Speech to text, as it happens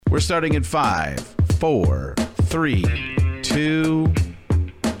We're starting in 5, 4, 3, 2.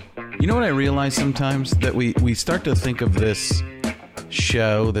 You know what I realize sometimes? That we start to think of this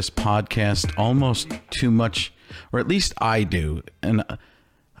show, this podcast, almost too much, or at least I do. And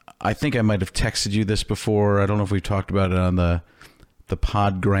I think I might have texted you this before. I don't know if we've talked about it on the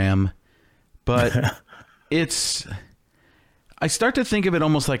Podgram, but I start to think of it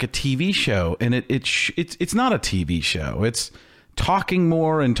almost like a TV show, and it's not a TV show. It's talking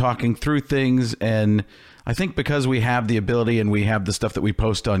more and talking through things, and I think because we have the ability and we have the stuff that we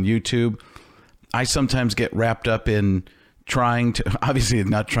post on YouTube, I sometimes get wrapped up in trying to, obviously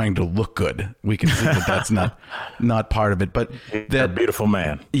not trying to look good. We can see that that's not part of it, but that beautiful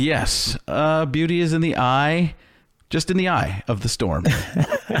man. Yes. Beauty is in the eye, just in the eye of the storm.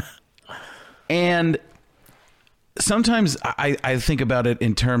 And sometimes I think about it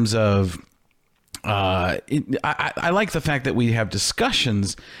in terms of, I like the fact that we have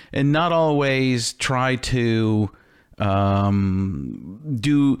discussions and not always try to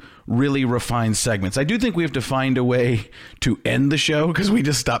do really refined segments. I do think we have to find a way to end the show because we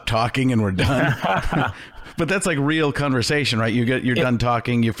just stop talking and we're done. But that's like real conversation, right? You're done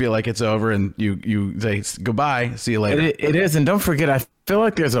talking, you feel like it's over, and you say goodbye, see you later. It is, and don't forget, I feel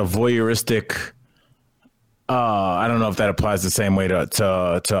like there's a voyeuristic. I don't know if that applies the same way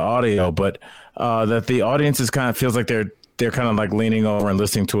to audio, but that the audience is kind of feels like they're kind of like leaning over and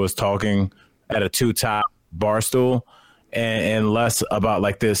listening to us talking at a two-top bar stool, and less about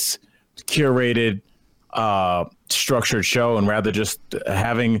like this curated, structured show, and rather just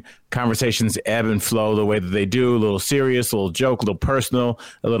having conversations ebb and flow the way that they do, a little serious, a little joke, a little personal,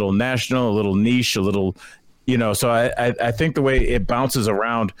 a little national, a little niche, a little. So I think the way it bounces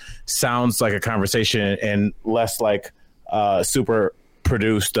around sounds like a conversation and less like super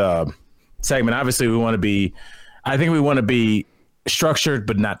produced segment. Obviously, we want to be structured,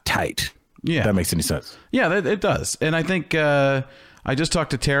 but not tight. Yeah. If that makes any sense. Yeah, it does. And I think I just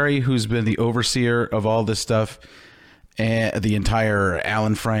talked to Terry, who's been the overseer of all this stuff, and the entire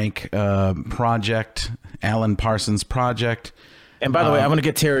Alan Frank project, Alan Parsons project. And by the way, I want to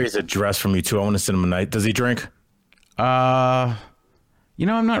get Terry's address from you too. I want to send him a night. Does he drink? I'm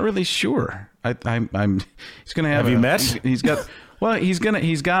not really sure. He's going to have. Have you met? He's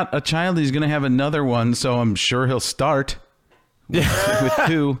got a child. He's going to have another one. So I'm sure he'll start with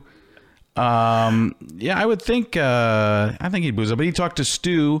two. I would think. I think he'd booze up. But he talked to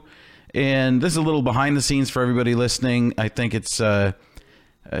Stu, and this is a little behind the scenes for everybody listening. I think it's.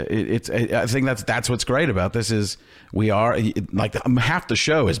 I think that's what's great about this is we are like half the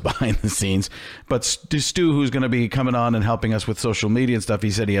show is behind the scenes, but Stu, who's going to be coming on and helping us with social media and stuff,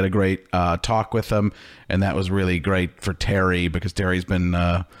 he said he had a great talk with them, and that was really great for Terry because Terry's been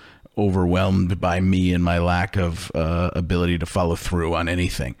overwhelmed by me and my lack of ability to follow through on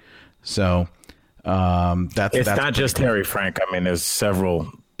anything. So that's not just Terry, Frank. I mean, there's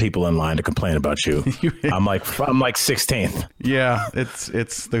several people in line to complain about you. I'm like 16th. Yeah,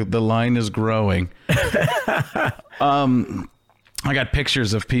 it's the line is growing. I got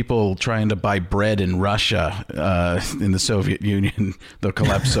pictures of people trying to buy bread in Russia in the Soviet Union, the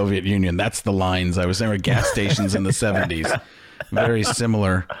collapsed Soviet Union. That's the lines. I was there at gas stations in the 70s. Very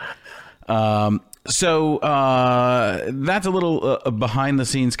similar. So that's a little behind the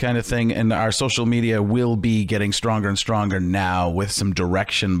scenes kind of thing, and our social media will be getting stronger and stronger now with some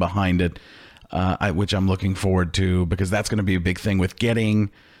direction behind it, which I'm looking forward to because that's going to be a big thing with getting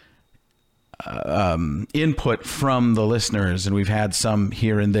input from the listeners, and we've had some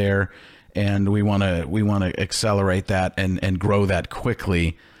here and there, and we want to accelerate that and grow that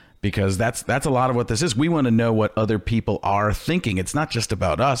quickly. Because that's a lot of what this is. We want to know what other people are thinking. It's not just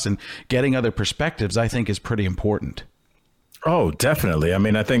about us, and getting other perspectives, I think, is pretty important. Oh, definitely. I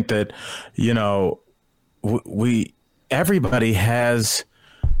mean, I think that, everybody has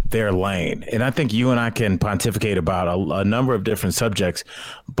their lane, and I think you and I can pontificate about a number of different subjects.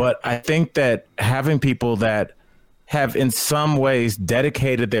 But I think that having people that have in some ways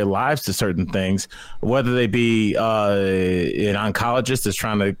dedicated their lives to certain things, whether they be an oncologist that's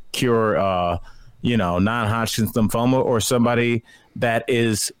trying to cure, non-Hodgkin's lymphoma, or somebody that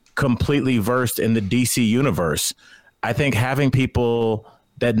is completely versed in the DC universe. I think having people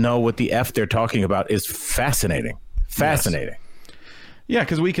that know what the F they're talking about is fascinating. Fascinating. Yes. Yeah,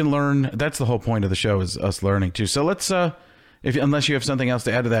 because we can learn. That's the whole point of the show, is us learning too. So let's unless you have something else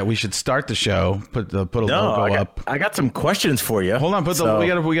to add to that, we should start the show. Put a logo up. I got some questions for you. Hold on, we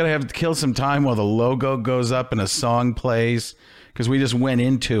gotta have to kill some time while the logo goes up and a song plays, because we just went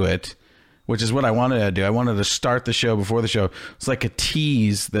into it, which is what I wanted to do. I wanted to start the show before the show. It's like a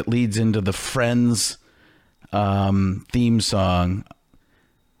tease that leads into the Friends theme song.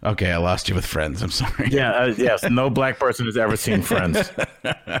 Okay, I lost you with Friends. I'm sorry. Yeah, yes. No black person has ever seen Friends.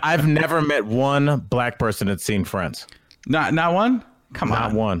 I've never met one black person that's seen Friends. Not one? Come on.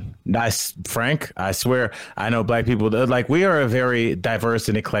 Not one. Nice, Frank. I swear, I know black people. Like, we are a very diverse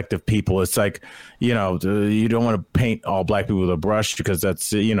and eclectic people. It's like, you don't want to paint all black people with a brush because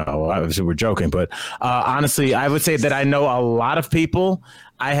that's, obviously we're joking. But honestly, I would say that I know a lot of people.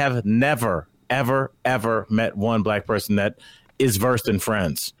 I have never, ever, ever met one black person that is versed in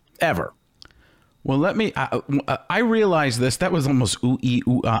Friends, ever. Well, let me. I realized this. That was almost ooh ee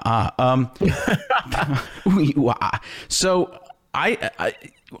ooh ah ah. Ooh ee ooh ah. So I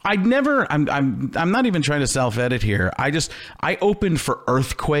never. I'm not even trying to self-edit here. I opened for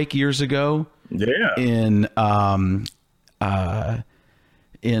Earthquake years ago. Yeah. In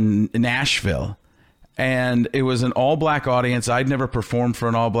Nashville. And it was an all black audience. I'd never performed for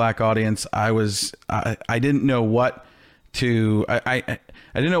an all black audience. I didn't know what to I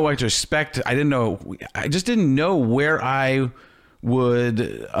didn't know what to expect. I just didn't know where I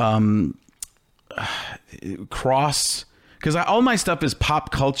would cross, because all my stuff is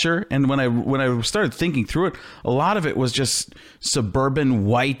pop culture, and when I started thinking through it, a lot of it was just suburban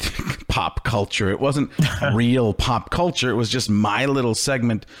white pop culture. It wasn't real pop culture. It was just my little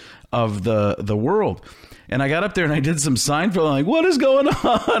segment of the world. And I got up there and I did some Seinfeld. I'm like, what is going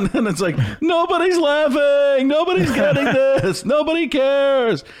on? And it's like, nobody's laughing. Nobody's getting this. Nobody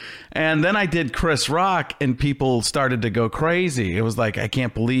cares. And then I did Chris Rock and people started to go crazy. It was like, I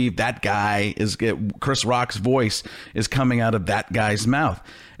can't believe that guy Chris Rock's voice is coming out of that guy's mouth.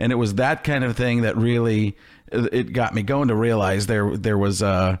 And it was that kind of thing that really, it got me going to realize there was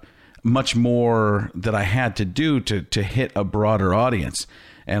much more that I had to do to hit a broader audience.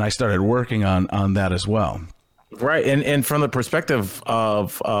 And I started working on that as well. Right. And from the perspective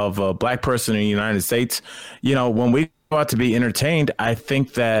of a black person in the United States, when we go out to be entertained, I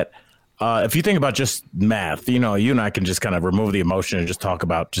think that if you think about just math, you and I can just kind of remove the emotion and just talk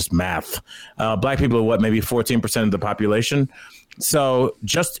about just math. Black people are maybe 14% of the population. So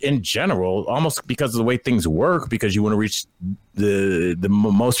just in general, almost because of the way things work, because you want to reach the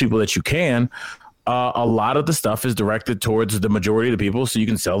most people that you can, a lot of the stuff is directed towards the majority of the people, so you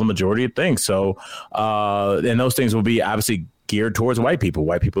can sell the majority of things. So, and those things will be obviously geared towards white people.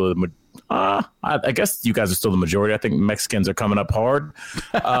 White people are I guess you guys are still the majority. I think Mexicans are coming up hard.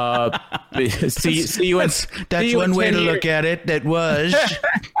 See you. That's one way to look at it. That was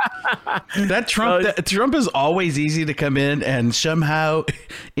that Trump is always easy to come in, and somehow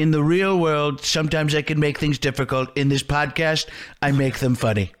in the real world, sometimes I can make things difficult. In this podcast, I make them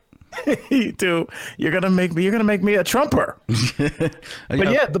funny. You do. You're gonna make me a Trumper. But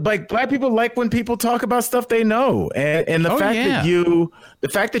yeah, black people like when people talk about stuff they know, and the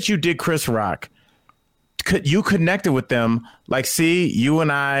fact that you did Chris Rock, you connected with them. Like, see, you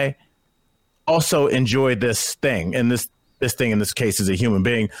and I also enjoyed this thing, and this thing in this case is a human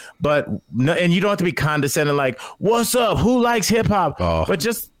being. But no, and you don't have to be condescending. Like, what's up? Who likes hip hop? Oh. But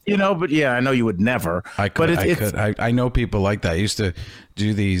just. But yeah, I know you would never. I know people like that. I used to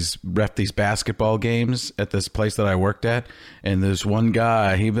do these basketball games at this place that I worked at, and there's one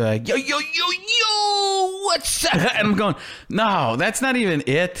guy, he'd be like, yo, what's up? And I'm going, no, that's not even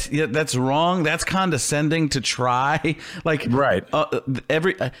it. Yeah, that's wrong. That's condescending to try. Like, right.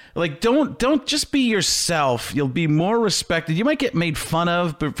 Don't just be yourself. You'll be more respected. You might get made fun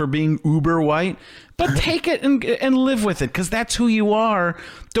of for being uber white, but take it and live with it, because that's who you are.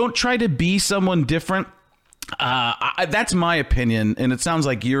 Don't try to be someone different. That's my opinion, and it sounds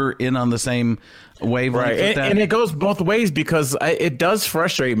like you're in on the same wavelength. Right, and it goes both ways, because it does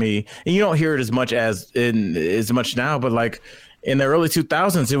frustrate me. And you don't hear it as much now, but like in the early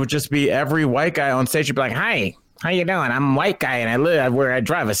 2000s, it would just be every white guy on stage would be like, "Hi, how you doing? I'm a white guy, and I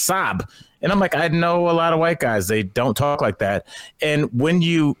drive a Saab." And I'm like, I know a lot of white guys. They don't talk like that. And when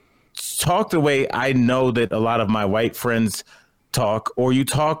you talk the way I know that a lot of my white friends talk, or you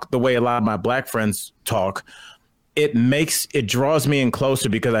talk the way a lot of my black friends talk, it draws me in closer,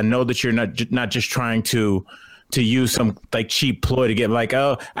 because I know that you're not just trying to use some like cheap ploy to get like,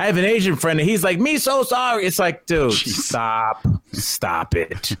 oh, I have an Asian friend and he's like, me so sorry. It's like, dude, stop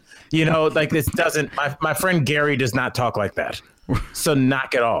it. Like, this doesn't, my friend Gary does not talk like that. So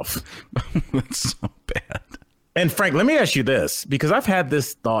knock it off. That's so bad. And Frank, let me ask you this, because I've had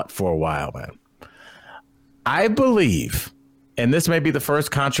this thought for a while, man. I believe, and this may be the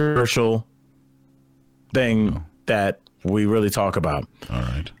first controversial thing that we really talk about. All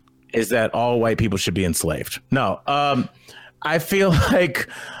right. Is that all white people should be enslaved? No. I feel like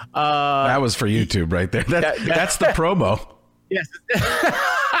that was for YouTube right there. That's the promo. Yes.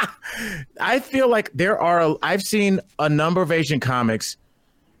 I feel like I've seen a number of Asian comics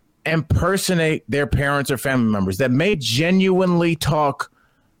impersonate their parents or family members, that may genuinely talk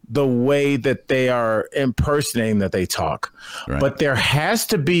the way that they are impersonating that they talk. Right. But there has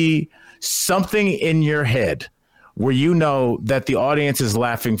to be something in your head where you know that the audience is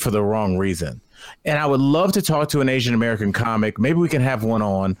laughing for the wrong reason. And I would love to talk to an Asian American comic. Maybe we can have one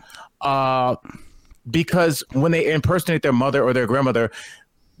on, because when they impersonate their mother or their grandmother,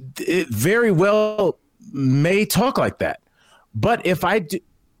 it very well may talk like that. But if I do,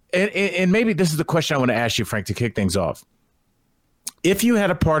 and maybe this is the question I want to ask you, Frank, to kick things off. If you had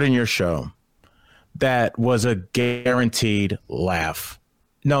a part in your show that was a guaranteed laugh,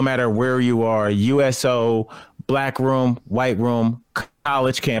 no matter where you are, USO, black room, white room,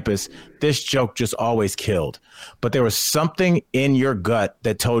 college campus, this joke just always killed. But there was something in your gut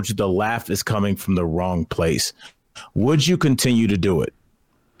that told you the laugh is coming from the wrong place. Would you continue to do it?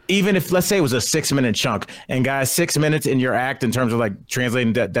 Even if, let's say, it was a 6-minute chunk, and guys, 6 minutes in your act in terms of like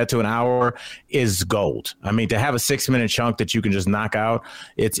translating that to an hour is gold. I mean, to have a 6-minute chunk that you can just knock out,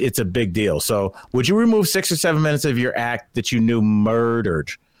 it's a big deal. So would you remove 6 or 7 minutes of your act that you knew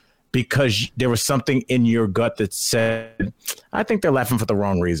murdered because there was something in your gut that said, I think they're laughing for the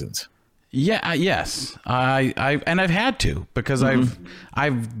wrong reasons? Yeah. Yes. I've had to, because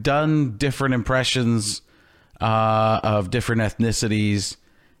I've done different impressions of different ethnicities.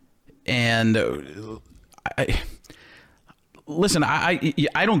 And listen, I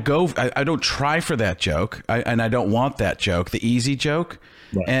don't try for that joke, and I don't want that joke, the easy joke.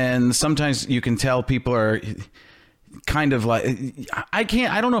 Right. And sometimes you can tell people are kind of like, I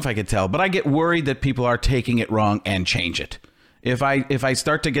don't know if I could tell, but I get worried that people are taking it wrong and change it. If I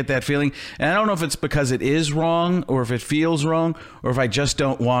start to get that feeling, and I don't know if it's because it is wrong or if it feels wrong, or if I just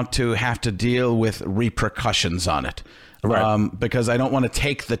don't want to have to deal with repercussions on it. Right. Because I don't want to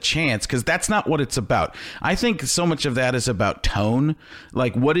take the chance, because that's not what it's about. I think so much of that is about tone.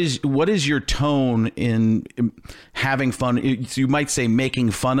 Like, what is your tone in having fun? You might say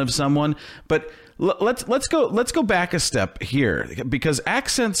making fun of someone, but let's go back a step here, because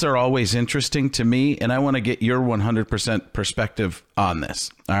accents are always interesting to me, and I want to get your 100% perspective on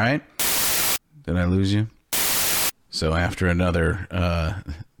this. All right? Did I lose you? So after another,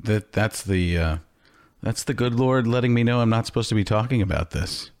 that's the good Lord letting me know I'm not supposed to be talking about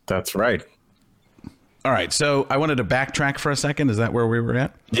this. That's right. All right. So I wanted to backtrack for a second. Is that where we were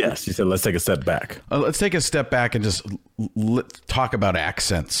at? Yes. You said, let's take a step back. Let's take a step back and just talk about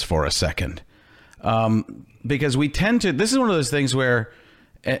accents for a second. Because we tend to, this is one of those things where,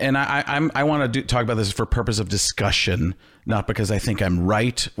 and I want to talk about this for purpose of discussion, not because I think I'm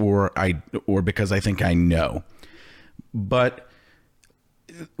right or because I think I know, but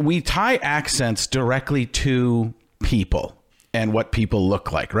we tie accents directly to people and what people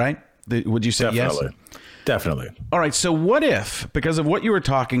look like, right? Would you say yes? Definitely. All right. So what if, because of what you were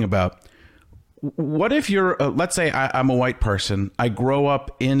talking about, what if you're, let's say I'm a white person. I grow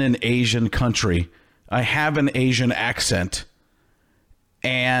up in an Asian country. I have an Asian accent,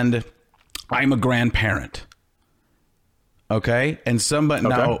 and I'm a grandparent. Okay. And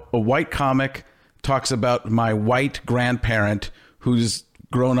now a white comic talks about my white grandparent who's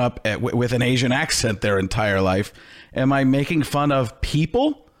grown up with an Asian accent their entire life. Am I making fun of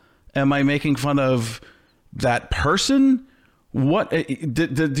people? Am I making fun of that person? What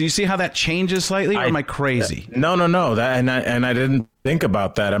do you see how that changes slightly, or am I crazy? No. And I didn't think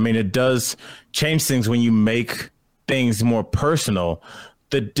about that. I mean, it does change things when you make things more personal.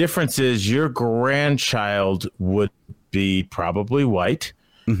 The difference is your grandchild would be probably white,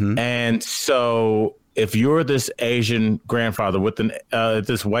 and so if you're this Asian grandfather with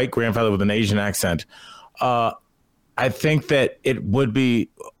this white grandfather with an Asian accent, I think that it would be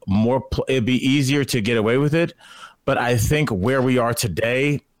it'd be easier to get away with it. But I think where we are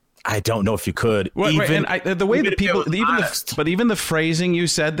today, I don't know if you could. But even the phrasing you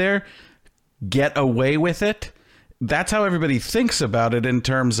said there, get away with it. That's how everybody thinks about it in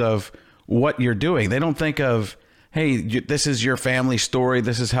terms of what you're doing. They don't think of, hey, this is your family story.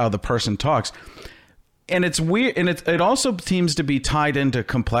 This is how the person talks. And it's weird, and it also seems to be tied into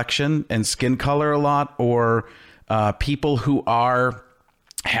complexion and skin color a lot, or people who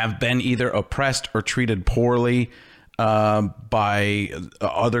have been either oppressed or treated poorly by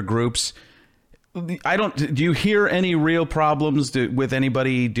other groups. Do you hear any real problems with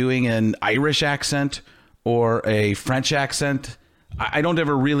anybody doing an Irish accent or a French accent? I don't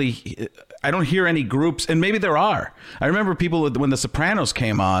hear any groups, and maybe there are. I remember people when The Sopranos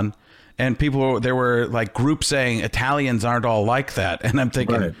came on, and there were like groups saying Italians aren't all like that. And I'm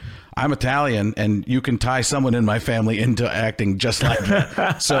thinking, right. I'm Italian, and you can tie someone in my family into acting just like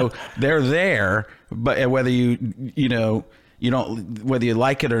that. So they're there, but whether you You don't, whether you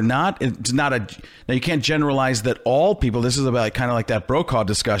like it or not. It's not a. Now you can't generalize that all people. This is about kind of like that Brokaw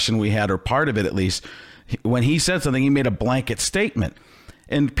discussion we had, or part of it at least. When he said something, he made a blanket statement.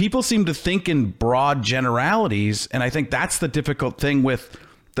 And people seem to think in broad generalities. And I think that's the difficult thing with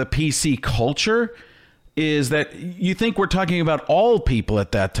the PC culture, is that you think we're talking about all people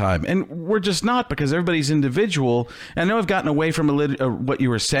at that time. And we're just not, because everybody's individual. And I know I've gotten away from what you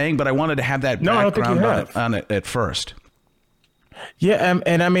were saying, but I wanted to have that background on it at first. Yeah,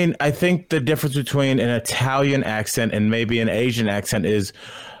 and I mean, I think the difference between an Italian accent and maybe an Asian accent is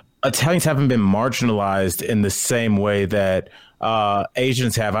Italians haven't been marginalized in the same way that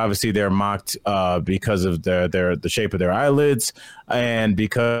Asians have. Obviously, they're mocked because of the shape of their eyelids, and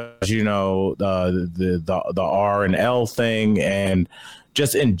because the R and L thing, and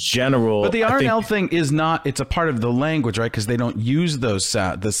just in general. But the R and L thing is not. It's a part of the language, right? Because they don't use those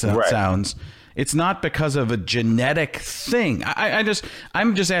sounds. It's not because of a genetic thing. I'm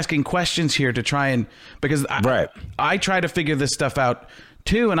just asking questions here to try and, because I try to figure this stuff out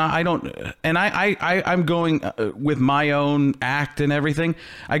too, and I'm going with my own act and everything.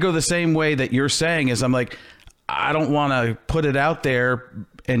 I go the same way that you're saying, is I'm like, I don't want to put it out there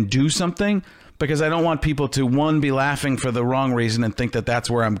and do something, because I don't want people to, one, be laughing for the wrong reason and think that that's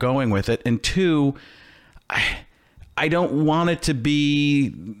where I'm going with it, and two, I don't want it to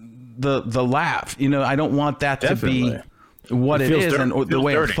be the laugh. I don't want that to be what it is and the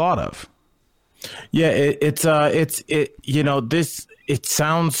way it's thought of. Yeah, it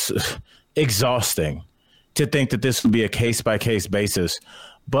sounds exhausting to think that this would be a case by case basis,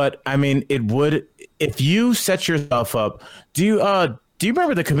 but I mean, it would if you set yourself up. Do you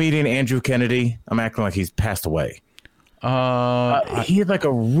remember the comedian Andrew Kennedy? I'm acting like he's passed away. He had like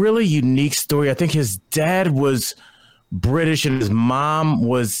a really unique story. I think his dad was British and his mom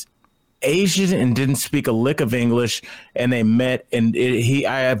was Asian and didn't speak a lick of English, and they met, and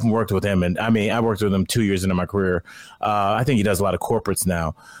I haven't worked with him, and I mean, I worked with him 2 years into my career. I think he does a lot of corporates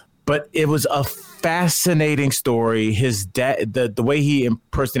now, but it was a fascinating story. His dad, the way he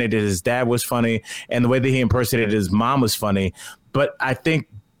impersonated his dad was funny, and the way that he impersonated his mom was funny. But I think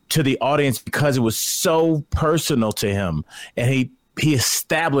to the audience, because it was so personal to him, and he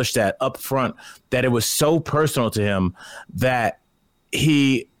established that up front, that it was so personal to him that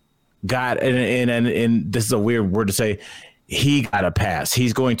he got, and this is a weird word to say, he got a pass.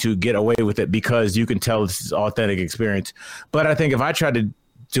 He's going to get away with it because you can tell this is authentic experience. But I think if I tried to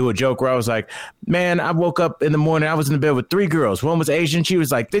do a joke where I was like, man, I woke up in the morning, I was in the bed with 3 girls. One was Asian, she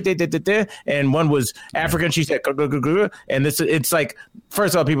was like, and one was African, she said, and it's like,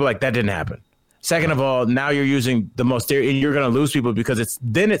 first of all, people are like, that didn't happen. Second of all, now you're using the most, and you're going to lose people, because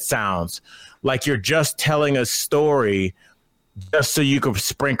it sounds like you're just telling a story just so you can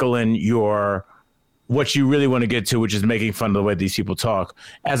sprinkle in what you really want to get to, which is making fun of the way these people talk,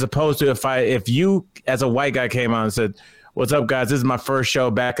 as opposed to if you as a white guy came on and said, what's up, guys? This is my first show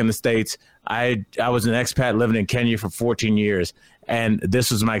back in the States. I was an expat living in Kenya for 14 years, and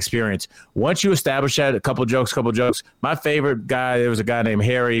this was my experience. Once you establish that, a couple jokes. My favorite guy, there was a guy named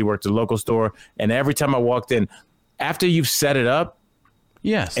Harry. He worked at a local store, and every time I walked in, after you've set it up,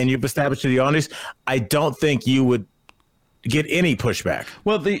 yes, and you've established the audience, I don't think you would get any pushback.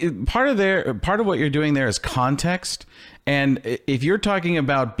 Well, the part of what you're doing there is context. And if you're talking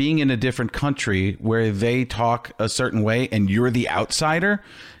about being in a different country where they talk a certain way and you're the outsider,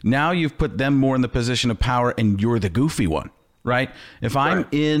 now you've put them more in the position of power and you're the goofy one, right? If I'm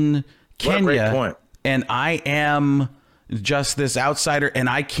in Kenya and I am just this outsider and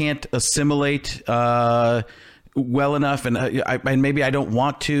I can't assimilate well enough, and maybe I don't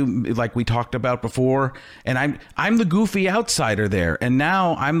want to, like we talked about before, and I'm the goofy outsider there, and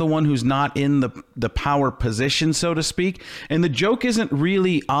now I'm the one who's not in the power position, so to speak, and the joke isn't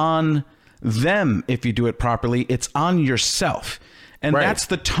really on them if you do it properly, it's on yourself, and that's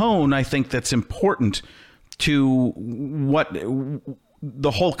the tone I think that's important to what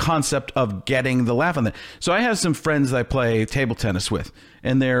the whole concept of getting the laugh on that. So I have some friends that I play table tennis with,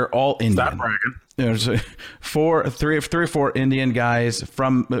 and they're all Indian. Stop bragging. There's three or four Indian guys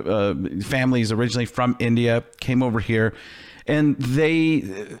from families originally from India, came over here, and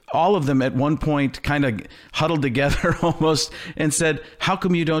all of them at one point kind of huddled together almost and said, "How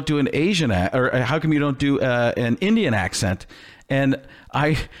come you don't do an Asian or how come you don't do an Indian accent?" And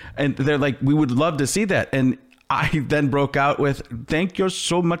they're like, "We would love to see that." And I then broke out with, "Thank you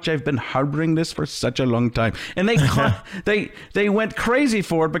so much. I've been harboring this for such a long time." And they went crazy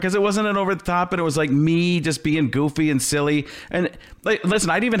for it because it wasn't an over the top, and it was like me just being goofy and silly. And listen,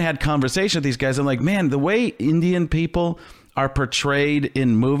 I'd even had conversation with these guys. I'm like, man, the way Indian people are portrayed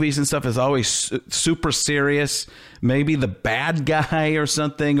in movies and stuff as always super serious, maybe the bad guy or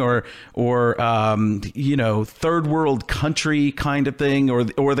something, or you know, third world country kind of thing, or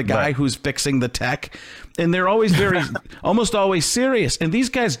the guy right. who's fixing the tech. And they're always very, almost always serious. And these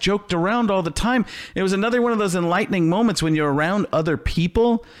guys joked around all the time. It was another one of those enlightening moments when you're around other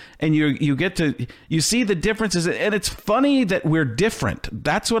people and you get to, you see the differences. And it's funny that we're different.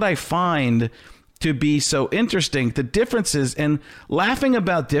 That's what I find to be so interesting. The differences, and laughing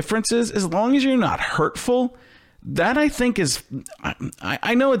about differences, as long as you're not hurtful, that I think is,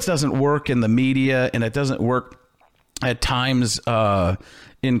 I know it doesn't work in the media and it doesn't work at times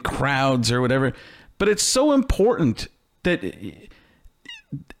in crowds or whatever. But it's so important that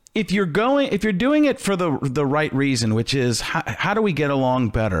if you're doing it for the right reason, which is how do we get along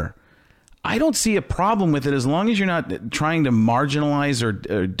better? I don't see a problem with it as long as you're not trying to marginalize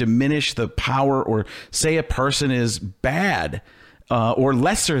or diminish the power or say a person is bad or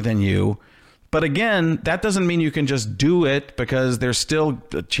lesser than you. But again, that doesn't mean you can just do it, because there's still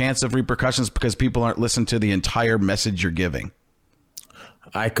a chance of repercussions because people aren't listening to the entire message you're giving.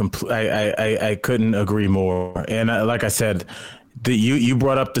 I couldn't agree more. And like I said, you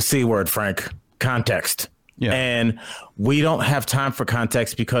brought up the C word, Frank, context. Yeah. And we don't have time for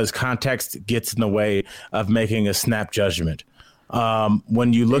context because context gets in the way of making a snap judgment.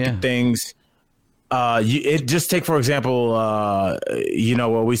 When you look at things, it just take, for example, you know,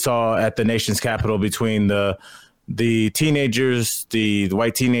 what we saw at the nation's capital between the teenagers, the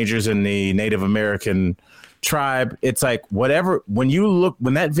white teenagers and the Native American tribe. It's like whatever, when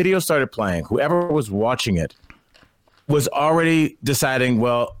that video started playing, whoever was watching it was already deciding,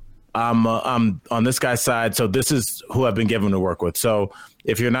 well, I'm on this guy's side, so this is who I've been given to work with. So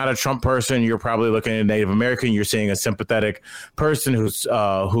if you're not a Trump person, you're probably looking at Native American. You're seeing a sympathetic person who's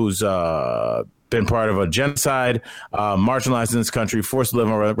been part of a genocide, marginalized in this country, forced to live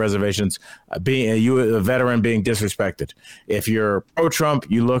on reservations, being a veteran being disrespected. If you're pro-Trump,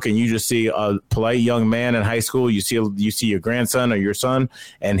 you look and you just see a polite young man in high school. You see your grandson or your son,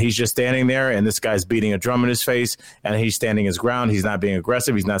 and he's just standing there, and this guy's beating a drum in his face, and he's standing his ground. He's not being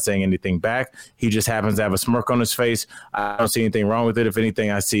aggressive. He's not saying anything back. He just happens to have a smirk on his face. I don't see anything wrong with it. If anything,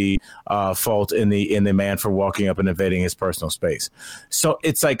 I see fault in the man for walking up and invading his personal space. So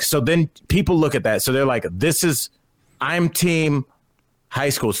it's like, so then people look at that. So they're like, I'm team high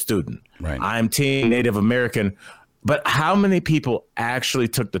school student. Right. I'm team Native American. But how many people actually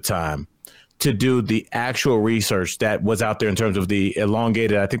took the time to do the actual research that was out there in terms of the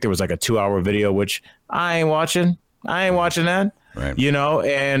elongated? I think there was like a 2-hour video, which I ain't watching that. Right. You know,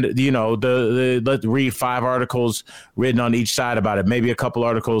 and, you know, let's read 5 articles written on each side about it. Maybe a couple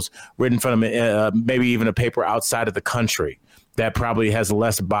articles written from maybe even a paper outside of the country that probably has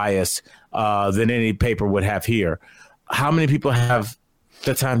less bias than any paper would have here. How many people have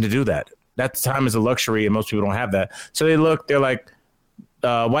the time to do that? That time is a luxury, and most people don't have that. So they're like,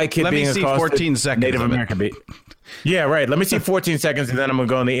 white kid being accosted. 14 seconds. Native American beat. Yeah, right. Let me see 14 seconds, and then I'm going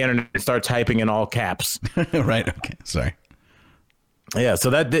to go on the internet and start typing in all caps. Right. Okay. Sorry. Yeah. So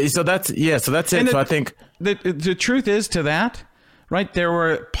that's it. And I think the truth is to that, right? There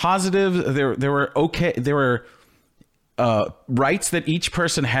were positives. There were rights that each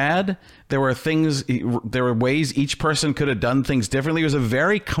person had. There were ways each person could have done things differently. It was a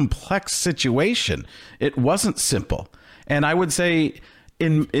very complex situation. It wasn't simple. And I would say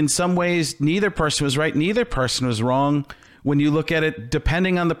in some ways, neither person was right. Neither person was wrong when you look at it,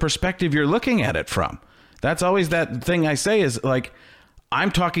 depending on the perspective you're looking at it from. That's always that thing I say is like, I'm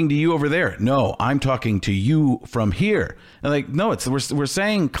talking to you over there. No, I'm talking to you from here. And like, no, we're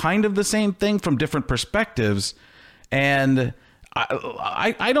saying kind of the same thing from different perspectives. And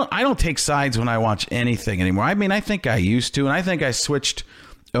I don't take sides when I watch anything anymore. I mean, I think I used to, and I think I switched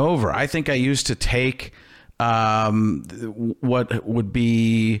over. I think I used to take what would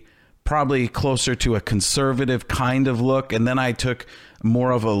be probably closer to a conservative kind of look, and then I took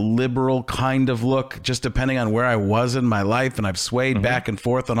more of a liberal kind of look, just depending on where I was in my life, and I've swayed back and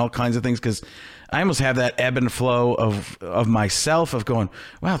forth on all kinds of things because I almost have that ebb and flow of myself of going,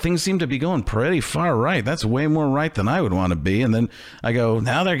 wow, things seem to be going pretty far right. That's way more right than I would want to be. And then I go,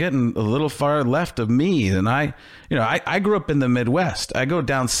 now they're getting a little far left of me. And I grew up in the Midwest. I go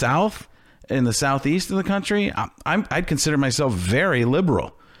down south in the southeast of the country. I'd consider myself very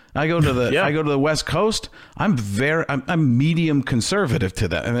liberal. I go to the West Coast. I'm medium conservative to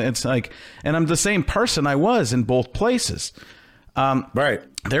that. And it's like, and I'm the same person I was in both places. Right.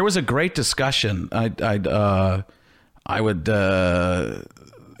 There was a great discussion. I would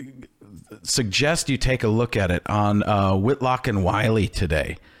suggest you take a look at it on Whitlock and Wiley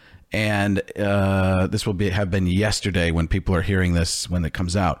today. and this will have been yesterday when people are hearing this when it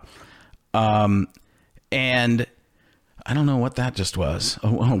comes out. And I don't know what that just was.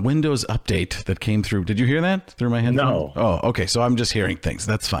 A Windows update that came through. Did you hear that through my headphones? No. Oh, okay. So I'm just hearing things.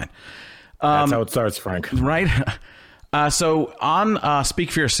 That's fine. That's how it starts, Frank. Right. So on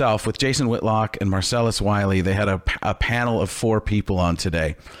Speak for Yourself with Jason Whitlock and Marcellus Wiley, they had a panel of 4 people on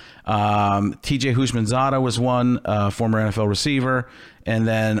today. TJ Houshmandzadeh was one, former NFL receiver, and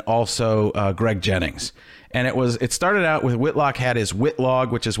then also Greg Jennings. And it started out with Whitlock had his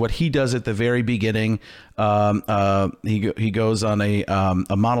Whitlog, which is what he does at the very beginning. He goes on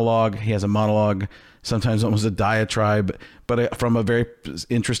a monologue. He has a monologue, sometimes almost a diatribe, but from a very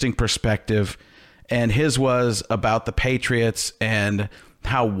interesting perspective. And his was about the Patriots and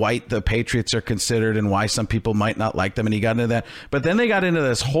how white the Patriots are considered and why some people might not like them. And he got into that. But then they got into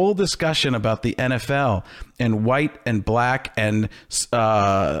this whole discussion about the NFL and white and black and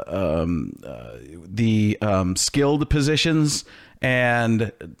the skilled positions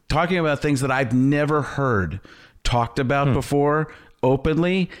and talking about things that I've never heard talked about before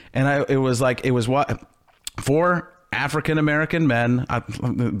openly. And it was what 4 African-American men,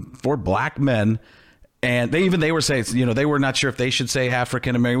 4 black men. And they were saying, they were not sure if they should say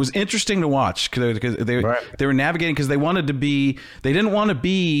African American. It was interesting to watch because they were navigating because they didn't want to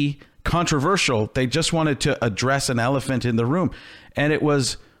be controversial. They just wanted to address an elephant in the room. And it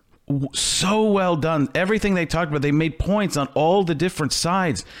was so well done. Everything they talked about, they made points on all the different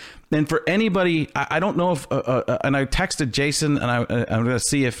sides. And for anybody, I don't know if, and I texted Jason, and I'm going to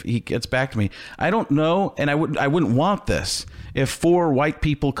see if he gets back to me. I don't know, and I wouldn't want this if 4 white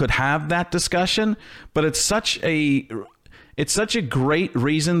people could have that discussion. But it's such a great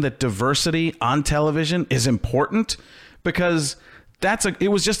reason that diversity on television is important, because it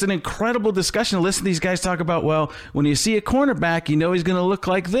was just an incredible discussion to listen to these guys talk about, well, when you see a cornerback, he's going to look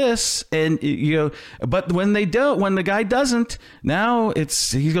like this. And, but when the guy doesn't, now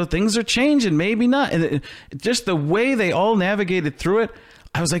things are changing, maybe not. And just the way they all navigated through it,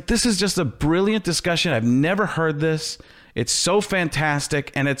 I was like, this is just a brilliant discussion. I've never heard this. It's so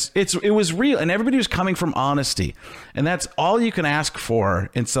fantastic. And it was real. And everybody was coming from honesty. And that's all you can ask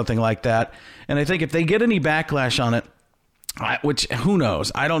for in something like that. And I think if they get any backlash on it, which who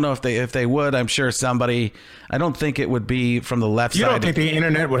knows? I don't know if they would. I'm sure somebody. I don't think it would be from the left side. You don't think the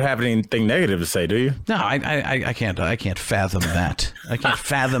internet would have anything negative to say, do you? No, I can't. I can't fathom that. I can't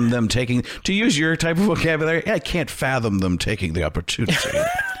fathom them taking. To use your type of vocabulary, I can't fathom them taking the opportunity.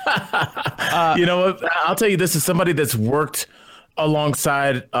 You know what? I'll tell you, this is somebody that's worked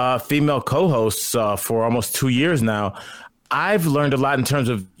alongside female co-hosts for almost 2 years now. I've learned a lot in terms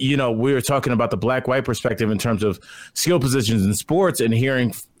of, we were talking about the black-white perspective in terms of skill positions in sports and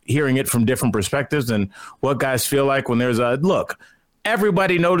hearing it from different perspectives and what guys feel like when there's look,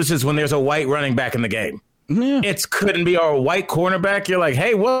 everybody notices when there's a white running back in the game. Yeah. It couldn't be a white cornerback. You're like,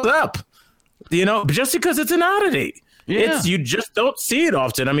 hey, what's up? Just because it's an oddity. Yeah. You just don't see it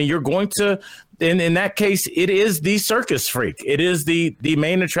often. I mean, you're going to, in that case, it is the circus freak. It is the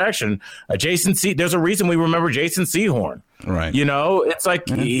main attraction. There's a reason we remember Jason Sehorn. Right. It's like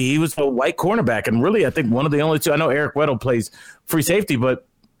he was a white cornerback. And really, I think one of the only 2, I know Eric Weddle plays free safety, but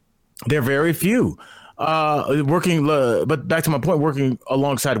they're very few. But back to my point, working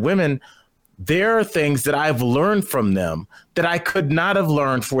alongside women, there are things that I've learned from them that I could not have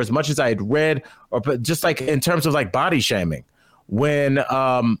learned for as much as I had read, but just like in terms of like body shaming. When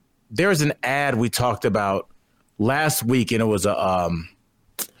there's an ad we talked about last week, and it was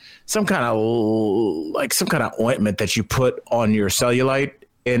some kind of ointment that you put on your cellulite,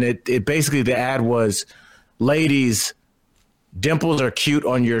 and it basically, the ad was, ladies, dimples are cute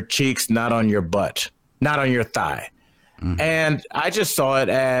on your cheeks, not on your butt, not on your thigh. Mm-hmm. And I just saw it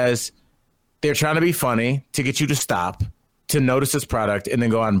as they're trying to be funny to get you to stop, to notice this product, and then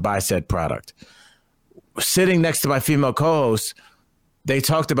go out and buy said product. Sitting next to my female co-host, they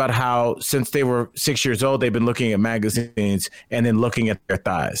talked about how since they were 6 years old, they've been looking at magazines and then looking at their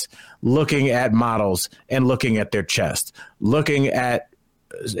thighs, looking at models and looking at their chest, looking at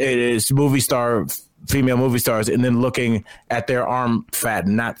female movie stars, and then looking at their arm fat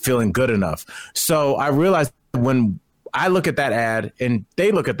and not feeling good enough. So I realized when I look at that ad and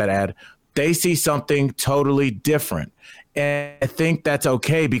they look at that ad, they see something totally different. And I think that's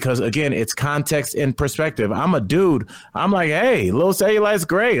okay because, again, it's context and perspective. I'm a dude. I'm like, hey, little cellulite's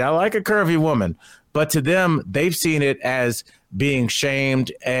great. I like a curvy woman. But to them, they've seen it as being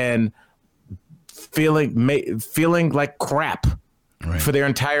shamed and feeling like crap for their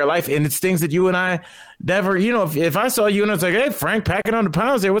entire life. And it's things that you and I never, if I saw you and I was like, hey, Frank, packing on the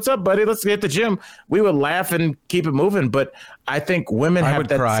pounds here. What's up, buddy? Let's get to the gym. We would laugh and keep it moving. But I think women have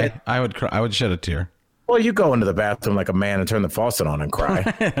that. I would cry. I would shed a tear. Well, you go into the bathroom like a man and turn the faucet on and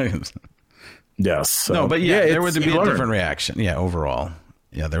cry. Yes. So, no, but there would be a different reaction. Yeah, overall.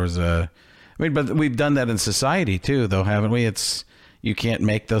 Yeah, there was but we've done that in society too, though, haven't we? You can't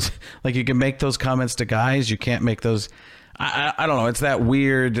make those, like you can make those comments to guys. You can't make those. I don't know. It's that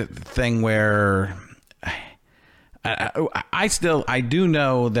weird thing where I do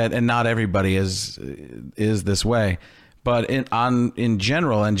know that, and not everybody is this way, but in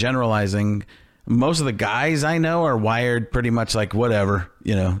general and generalizing, most of the guys I know are wired pretty much like whatever,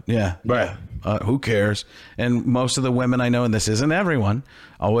 yeah, right. Who cares? And most of the women I know, and this isn't everyone,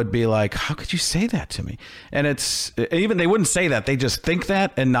 would be like, how could you say that to me? And it's even, they wouldn't say that. They just think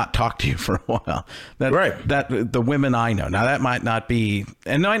that and not talk to you for a while. That the women I know. Now that might not be,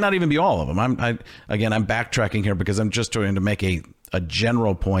 and might not even be all of them. I'm backtracking here because I'm just trying to make a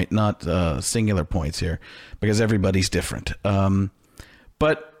general point, not singular points here, because everybody's different.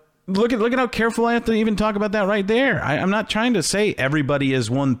 But look at how careful I have to even talk about that right there. I'm not trying to say everybody is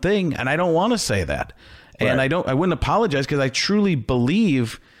one thing, and I don't want to say that. And right. I wouldn't apologize because I truly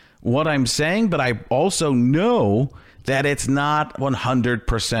believe what I'm saying, but I also know that it's not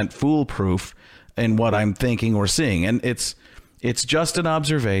 100% foolproof in what I'm thinking or seeing. And it's just an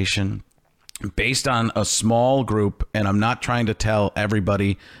observation based on a small group, and I'm not trying to tell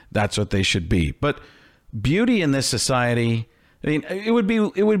everybody that's what they should be. But beauty in this society, I mean, it would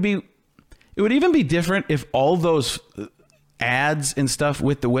even be different if all those ads and stuff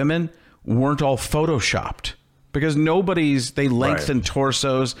with the women weren't all photoshopped, because they lengthen right.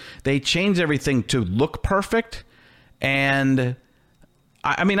 torsos, they change everything to look perfect. And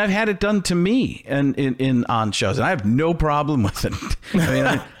I mean, I've had it done to me in on shows, and I have no problem with it. I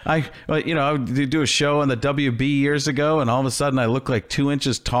mean, I would do a show on the WB years ago, and all of a sudden I look like 2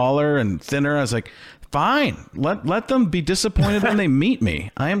 inches taller and thinner. I was like, fine, let them be disappointed when they meet me.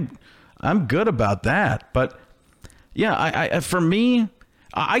 I'm good about that. But yeah, for me,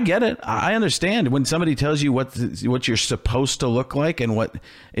 I get it. I understand when somebody tells you what you're supposed to look like and what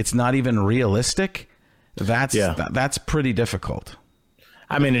it's not even realistic. That's pretty difficult.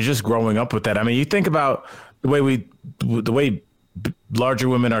 I mean, it's just growing up with that. I mean, you think about the way larger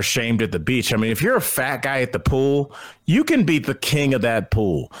women are shamed at the beach. I mean, if you're a fat guy at the pool, you can be the king of that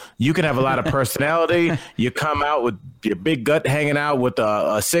pool. You can have a lot of personality. You come out with your big gut hanging out with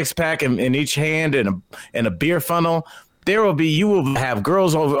a six pack in each hand and a beer funnel. You will have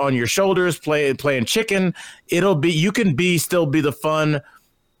girls over on your shoulders playing chicken. You can still be the fun,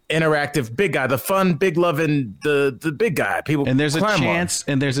 interactive big guy, the fun, big loving, the big guy. People, and there's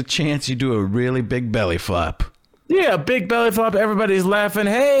a chance you do a really big belly flop. Yeah, big belly flop. Everybody's laughing.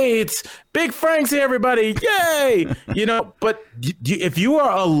 Hey, it's Big Frank's here, everybody. Yay! But if you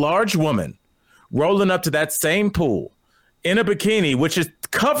are a large woman rolling up to that same pool in a bikini, which is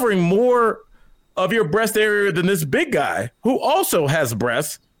covering more of your breast area than this big guy who also has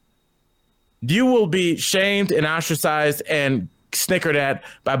breasts, you will be shamed and ostracized and snickered at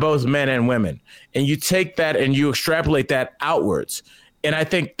by both men and women. And you take that and you extrapolate that outwards. And I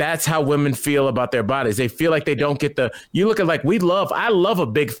think that's how women feel about their bodies. They feel like they don't get you look at like I love a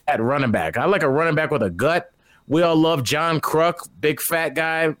big fat running back. I like a running back with a gut. We all love John Kruk, big fat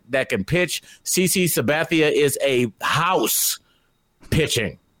guy that can pitch. CC Sabathia is a house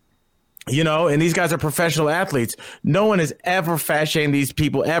pitching. And these guys are professional athletes. No one has ever fat shamed these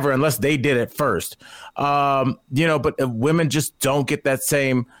people ever unless they did it first. But women just don't get that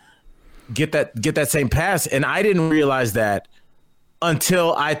same pass. And I didn't realize that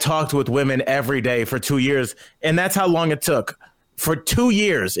until I talked with women every day for 2 years. And that's how long it took. For 2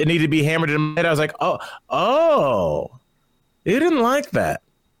 years, it needed to be hammered in my head. I was like, oh, you didn't like that.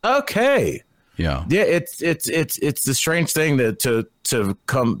 Okay. Yeah. Yeah, it's the strange thing to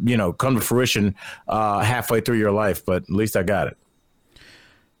come to fruition halfway through your life, but at least I got it.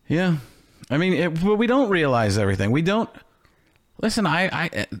 Yeah. I mean, but we don't realize everything. We don't. Listen,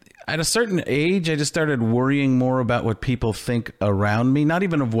 I at a certain age, I just started worrying more about what people think around me, not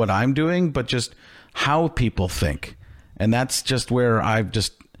even of what I'm doing, but just how people think. And that's just where I've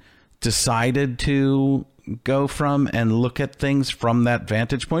just decided to go from and look at things from that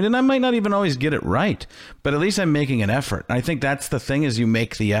vantage point. And I might not even always get it right, but at least I'm making an effort. I think that's the thing, is you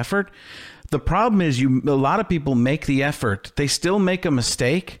make the effort. The problem is a lot of people make the effort. They still make a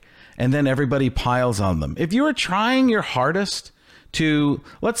mistake, and then everybody piles on them. If you are trying your hardest to,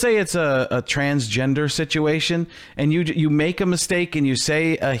 let's say it's a transgender situation, and you make a mistake and you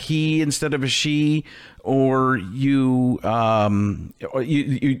say a he instead of a she, or you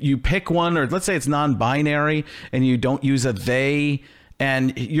pick one, or let's say it's non-binary and you don't use a they,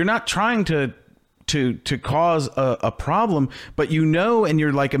 and you're not trying to cause a problem, but and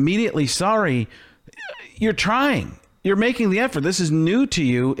you're like immediately sorry. You're trying. You're making the effort. This is new to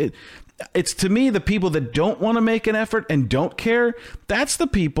you. It's, to me, the people that don't want to make an effort and don't care, that's the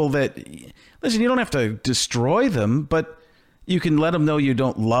people that, listen, you don't have to destroy them, but you can let them know you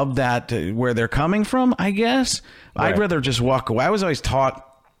don't love that, where they're coming from, I guess. Right. I'd rather just walk away. I was always taught,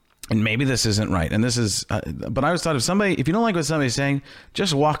 and maybe this isn't right, and this is, but I was taught, if you don't like what somebody's saying,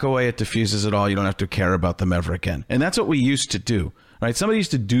 just walk away. It diffuses it all. You don't have to care about them ever again. And that's what we used to do. Right? Somebody used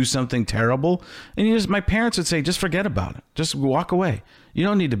to do something terrible, and my parents would say, just forget about it. Just walk away. You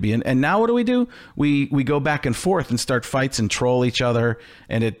don't need to be in. And now what do? We go back and forth and start fights and troll each other,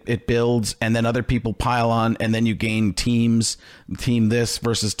 and it builds, and then other people pile on, and then you gain teams, team this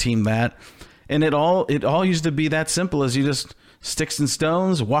versus team that. And it all used to be that simple as you just sticks and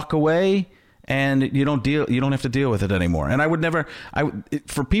stones, walk away, and you don't have to deal with it anymore. And I would never,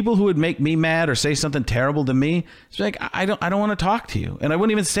 for people who would make me mad or say something terrible to me, it's like, I don't want to talk to you. And I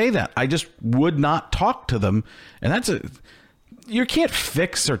wouldn't even say that. I just would not talk to them. And you can't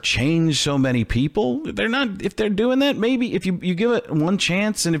fix or change so many people. If they're doing that, maybe if you give it one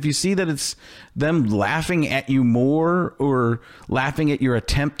chance, and if you see that it's them laughing at you more or laughing at your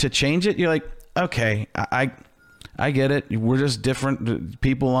attempt to change it, you're like, okay, I get it. We're just different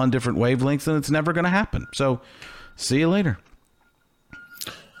people on different wavelengths, and it's never going to happen. So, see you later.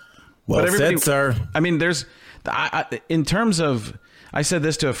 Well said, sir. I mean, in terms of, I said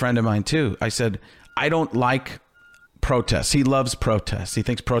this to a friend of mine too. I said, I don't like protests. He loves protests. He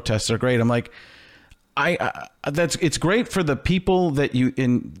thinks protests are great. I'm like, it's great for the people that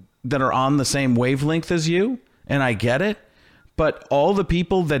are on the same wavelength as you, and I get it. But all the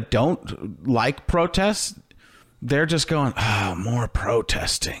people that don't like protests, they're just going, more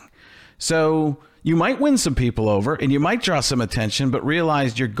protesting. So you might win some people over, and you might draw some attention, but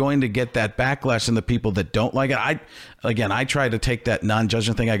realize you're going to get that backlash from the people that don't like it. I try to take that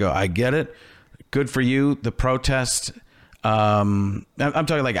non-judgment thing. I go, I get it. Good for you. The protest. I'm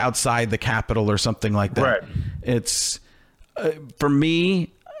talking like outside the Capitol or something like that. Right. It's for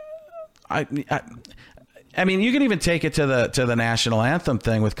me. I mean, you can even take it to the national anthem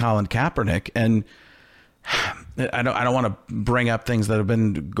thing with Colin Kaepernick, and I don't want to bring up things that have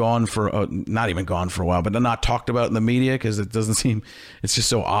been gone for not even gone for a while, but not talked about in the media, because it doesn't seem, it's just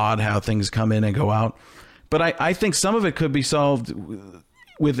so odd how things come in and go out. But I think some of it could be solved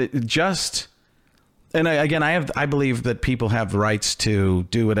with it just. And I believe that people have the rights to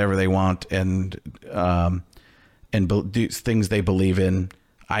do whatever they want and do things they believe in.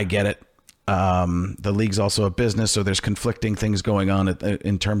 I get it. The league's also a business, so there's conflicting things going on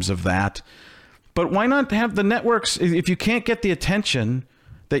in terms of that. But why not have the networks, if you can't get the attention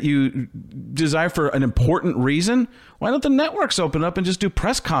that you desire for an important reason, why don't the networks open up and just do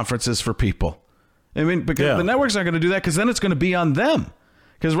press conferences for people? I mean, because the networks aren't going to do that, because then it's going to be on them.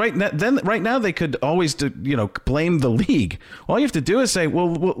 Because right now they could always blame the league. All you have to do is say, well,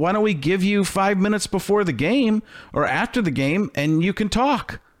 why don't we give you 5 minutes before the game or after the game, and you can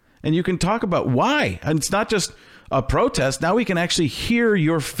talk. And you can talk about why. And it's not just a protest. Now we can actually hear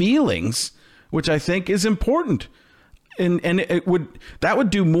your feelings, which I think is important. And that would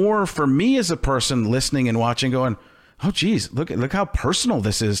do more for me as a person listening and watching, going, oh, geez, look how personal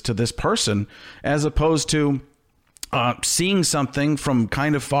this is to this person, as opposed to seeing something from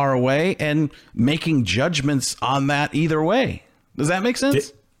kind of far away and making judgments on that either way. Does that make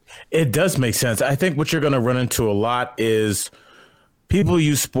sense? It does make sense. I think what you're going to run into a lot is people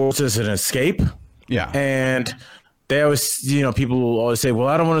use sports as an escape. Yeah. And they always, people will always say, well,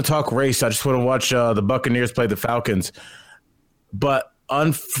 I don't want to talk race. I just want to watch the Buccaneers play the Falcons. But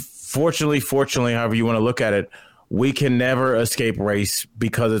fortunately, however you want to look at it, we can never escape race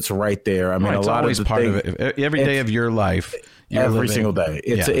because it's right there. I mean, it's a lot always of part of it. Every day of your life, every single day.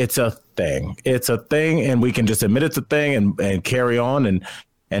 It's a thing. It's a thing, and we can just admit it's a thing and carry on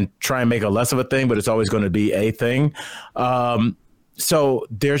and try and make it less of a thing, but it's always going to be a thing. So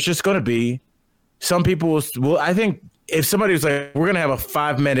there's just going to be some people will. I think if somebody was like, we're going to have a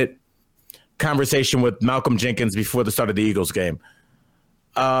 5-minute conversation with Malcolm Jenkins before the start of the Eagles game,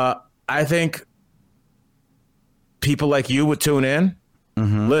 I think people like you would tune in,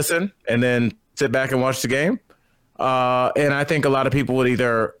 listen, and then sit back and watch the game. And I think a lot of people would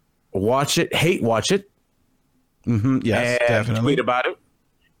either watch it, hate watch it, yes, and definitely tweet about it,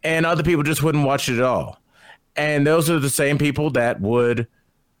 and other people just wouldn't watch it at all. And those are the same people that would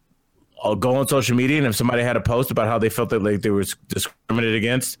go on social media, and if somebody had a post about how they felt that like they were discriminated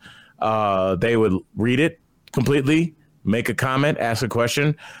against, they would read it completely, make a comment, ask a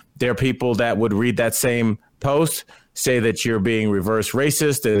question. There are people that would read that same post, say that you're being reverse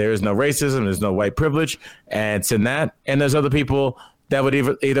racist, and there is no racism, there's no white privilege, and send that. And there's other people that would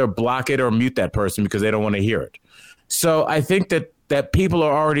either block it or mute that person because they don't want to hear it. So I think that people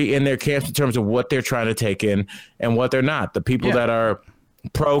are already in their camps in terms of what they're trying to take in and what they're not. The people that are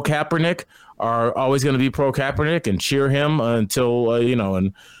pro Kaepernick are always going to be pro Kaepernick and cheer him until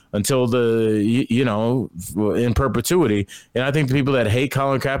until in perpetuity. And I think the people that hate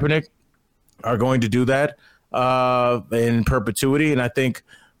Colin Kaepernick are going to do that in perpetuity. And I think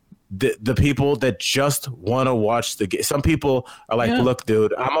the people that just want to watch the game, some people are like, look,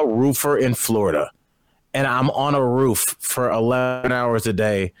 dude, I'm a roofer in Florida and I'm on a roof for 11 hours a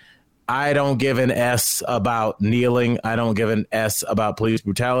day. I don't give an S about kneeling. I don't give an S about police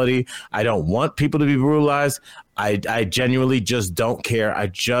brutality. I don't want people to be brutalized. I genuinely just don't care. I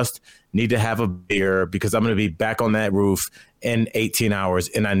just need to have a beer because I'm going to be back on that roof in 18 hours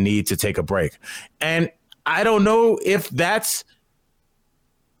and I need to take a break. And I don't know if that's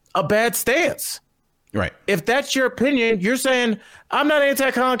a bad stance. Right. If that's your opinion, you're saying, I'm not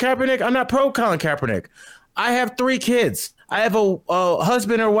anti-Colin Kaepernick. I'm not pro-Colin Kaepernick. I have 3 kids. I have a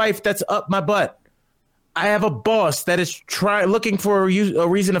husband or wife that's up my butt. I have a boss that is looking for a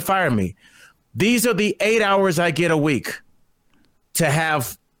reason to fire me. These are the 8 hours I get a week to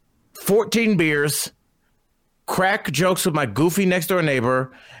have 14 beers, crack jokes with my goofy next door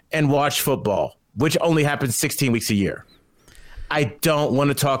neighbor, and watch football, which only happens 16 weeks a year. I don't want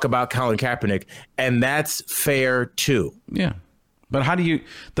to talk about Colin Kaepernick, and that's fair too. Yeah. But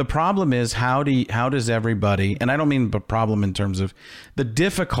the problem is how does everybody, and I don't mean the problem in terms of the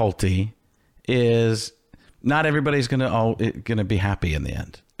difficulty is not everybody's going to be happy in the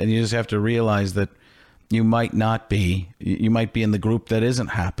end. And you just have to realize that you might not be, you might be in the group that isn't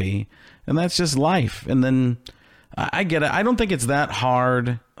happy, and that's just life. And then I get it. I don't think it's that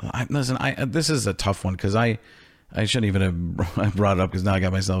hard. Listen, this is a tough one because I shouldn't even have brought it up because now I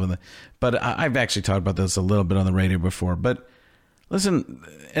got myself in the, but I've actually talked about this a little bit on the radio before, but listen,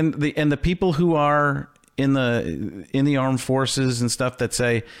 and the people who are in the armed forces and stuff that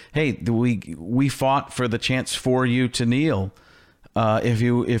say, hey, we fought for the chance for you to kneel,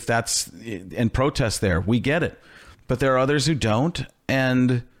 if that's and protest there, we get it, but there are others who don't,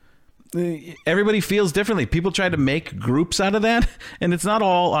 and everybody feels differently. People try to make groups out of that, and it's not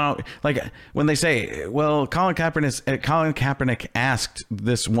all like when they say, well, Colin Kaepernick asked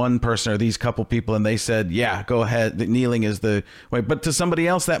this one person or these couple people, and they said, yeah, go ahead, the kneeling is the way, but to somebody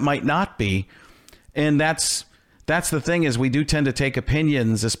else that might not be. And that's the thing, is we do tend to take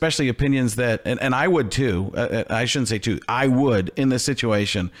opinions, especially opinions that, and I would too, I shouldn't say too, I would in this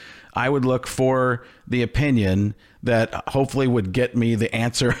situation, I would look for the opinion that hopefully would get me the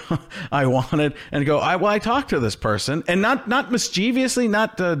answer I wanted, and go, I talked to this person, and not mischievously,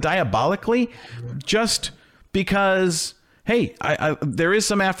 not diabolically, just because, hey, there is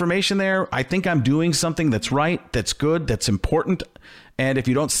some affirmation there. I think I'm doing something that's right, that's good, that's important. And if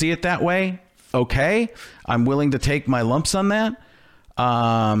you don't see it that way, okay, I'm willing to take my lumps on that.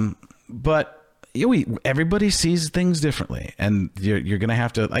 But everybody sees things differently, and you're going to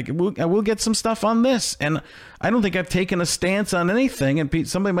have to, like, we'll get some stuff on this. And I don't think I've taken a stance on anything. And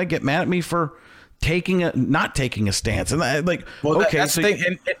somebody might get mad at me for not taking a stance. And that's the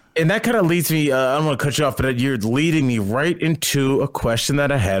thing. And that kind of leads me, I don't want to cut you off, but you're leading me right into a question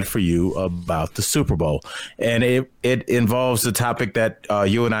that I had for you about the Super Bowl. And it involves the topic that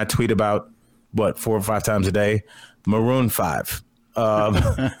you and I tweet about, 4 or 5 times a day, Maroon 5.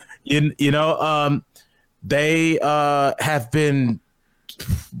 They have been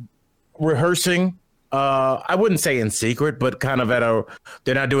rehearsing, I wouldn't say in secret, but kind of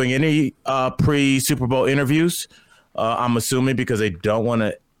they're not doing any pre-Super Bowl interviews, I'm assuming, because they don't want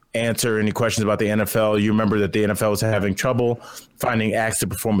to answer any questions about the NFL. You remember that the NFL was having trouble finding acts to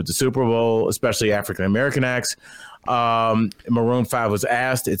perform at the Super Bowl, especially African-American acts. Maroon 5 was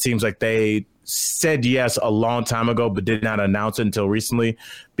asked. It seems like they said yes a long time ago, but did not announce it until recently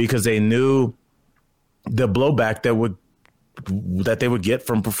because they knew the blowback that they would get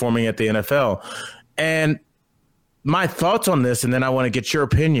from performing at the NFL. And my thoughts on this, and then I want to get your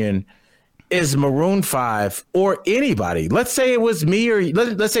opinion, is Maroon 5 or anybody, let's say it was me, or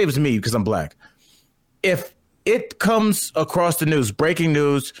let's say it was me because I'm black. If it comes across the news, breaking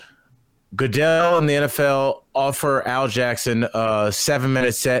news, Goodell and the NFL offer Al Jackson a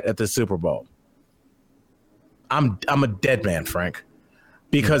 7-minute set at the Super Bowl, I'm a dead man, Frank,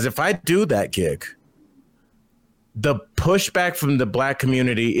 because if I do that gig, the pushback from the black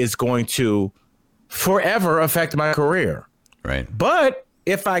community is going to forever affect my career. Right. But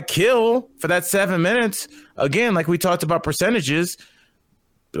if I kill for that 7 minutes, again, like we talked about percentages,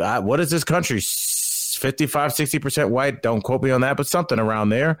 what is this country? 55, 60% white. Don't quote me on that, but something around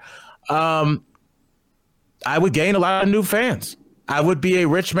there. I would gain a lot of new fans. I would be a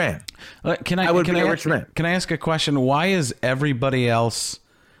rich man. Can I ask a question? Why is everybody else,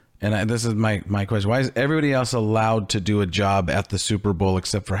 and this is my question, why is everybody else allowed to do a job at the Super Bowl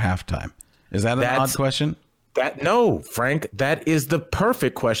except for halftime? Is that an odd question? No, Frank, that is the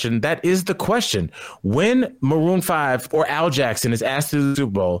perfect question. That is the question. When Maroon 5 or Al Jackson is asked to do the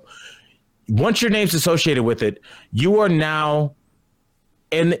Super Bowl, once your name's associated with it, you are now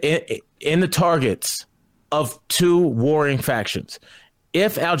in the targets of two warring factions.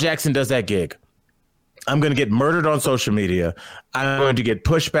 If Al Jackson does that gig, I'm going to get murdered on social media. I'm going to get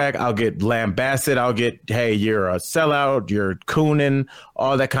pushback. I'll get lambasted. I'll get, hey, you're a sellout, you're cooning,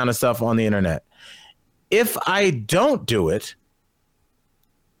 all that kind of stuff on the internet. If I don't do it,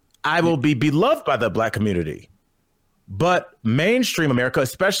 I will be beloved by the black community. But mainstream America,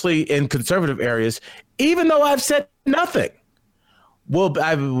 especially in conservative areas, even though I've said nothing,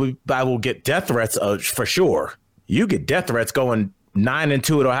 I will get death threats for sure. You get death threats going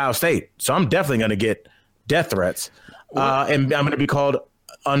 9-2 at Ohio State. So I'm definitely going to get death threats. And I'm going to be called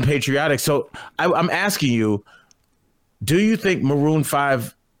unpatriotic. So I'm asking you, do you think Maroon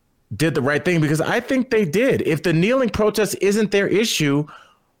 5 did the right thing? Because I think they did. If the kneeling protest isn't their issue,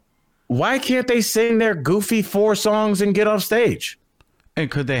 why can't they sing their goofy 4 songs and get off stage? And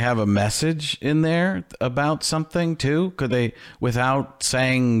could they have a message in there about something too? Could they, without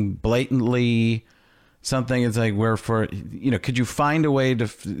saying blatantly something, it's like, could you find a way to,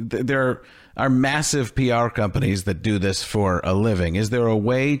 there are massive PR companies that do this for a living. Is there a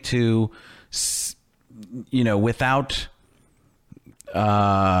way to, without,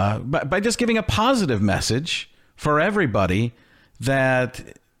 by just giving a positive message for everybody that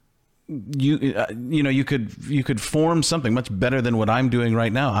you could form something much better than what I'm doing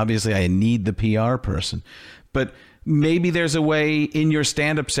right now. Obviously, I need the PR person, but maybe there's a way in your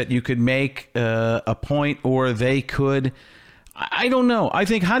stand-up set you could make a point, or they could. I don't know. I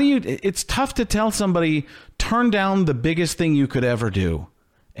think it's tough to tell somebody turn down the biggest thing you could ever do,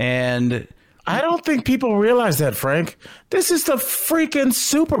 and I don't think people realize that, Frank. This is the freaking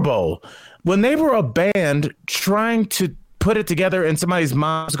Super Bowl. When they were a band trying to put it together in somebody's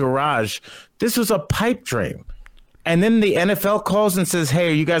mom's garage, this was a pipe dream. And then the NFL calls and says, hey,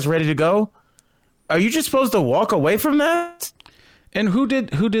 are you guys ready to go? Are you just supposed to walk away from that? And who did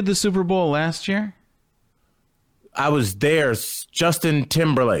the Super Bowl last year? I was there, Justin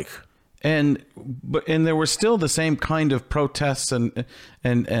Timberlake. And there were still the same kind of protests and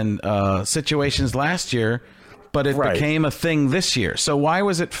situations last year, but it became a thing this year. So why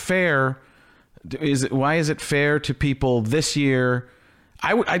was it fair? Why is it fair to people this year,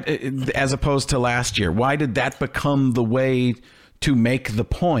 as opposed to last year? Why did that become the way to make the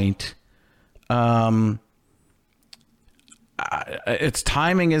point? It's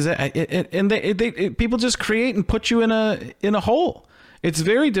timing, is it? And people just create and put you in a hole. It's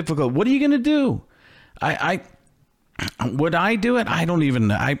very difficult. What are you going to do? Would I do it? I don't even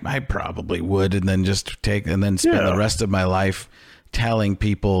know. I probably would, and then just spend the rest of my life telling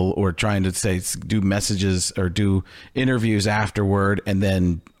people or trying to do messages or do interviews afterward, and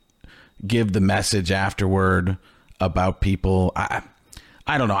then give the message afterward about people. I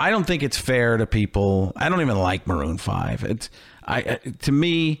don't know. I don't think it's fair to people. I don't even like Maroon 5. To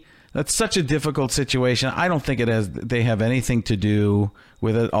me, that's such a difficult situation. I don't think they have anything to do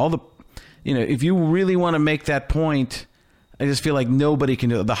with it. If you really want to make that point, I just feel like nobody can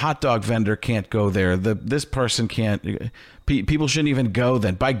do it. The hot dog vendor can't go there. This person can't. People shouldn't even go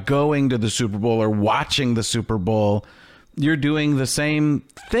then. By going to the Super Bowl or watching the Super Bowl, you're doing the same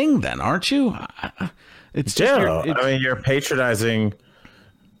thing then, aren't you? It's just, you're patronizing.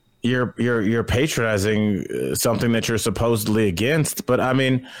 You're patronizing something that you're supposedly against. But I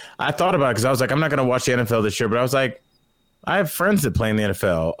mean, I thought about it because I was like, I'm not going to watch the NFL this year. But I was like, I have friends that play in the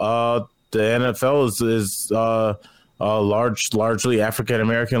NFL. The NFL is a largely African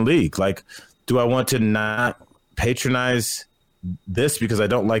American league. Like, do I want to not patronize this because I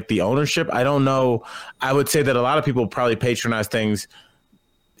don't like the ownership? I don't know. I would say that a lot of people probably patronize things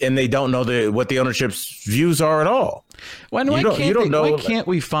and they don't know what the ownership's views are at all. Why can't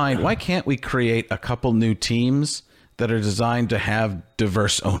we create a couple new teams that are designed to have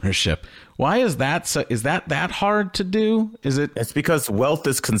diverse ownership? Why is that so? Is that hard to do? Is it? It's because wealth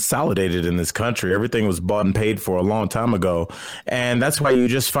is consolidated in this country. Everything was bought and paid for a long time ago. And that's why you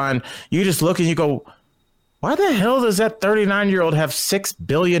just look and you go, why the hell does that 39-year-old have $6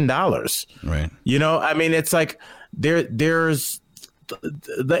 billion? Right. You know, I mean, it's like there's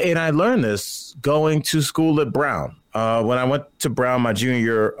and I learned this going to school at Brown. When I went to Brown my junior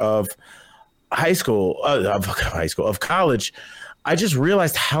year of college, I just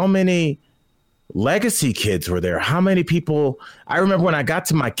realized how many legacy kids were there. How many people? I remember when I got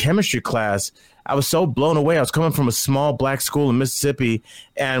to my chemistry class, I was so blown away. I was coming from a small black school in Mississippi,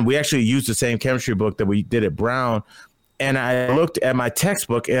 and we actually used the same chemistry book that we did at Brown. And I looked at my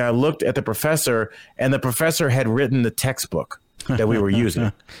textbook, and I looked at the professor, and the professor had written the textbook that we were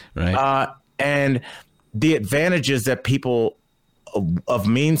using. Right. And the advantages that people of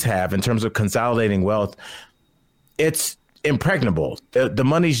means have in terms of consolidating wealth, it's impregnable. The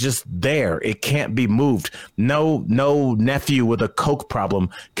money's just there. It can't be moved. No nephew with a coke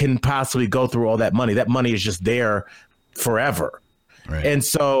problem can possibly go through all that money. That money is just there forever. Right. And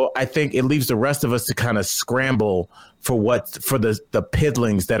so I think it leaves the rest of us to kind of scramble for the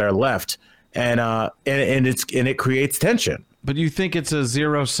piddlings that are left. And it creates tension. But you think it's a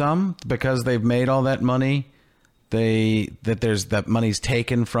zero sum because they've made all that money? That money's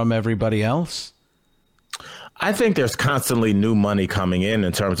taken from everybody else? I think there's constantly new money coming in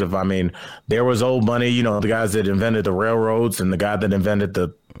terms of, I mean, there was old money, you know, the guys that invented the railroads and the guy that invented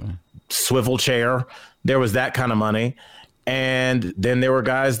the swivel chair. There was that kind of money. And then there were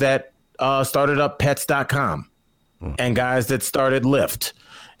guys that started up pets.com and guys that started Lyft.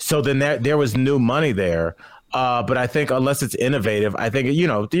 So then there was new money there. But I think unless it's innovative, I think, you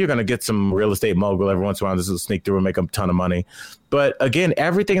know, you're going to get some real estate mogul every once in a while. This will sneak through and make a ton of money. But again,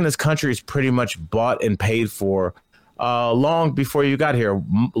 everything in this country is pretty much bought and paid for long before you got here.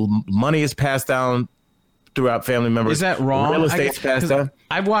 Money is passed down throughout family members. Is that wrong? Real estate's passed down.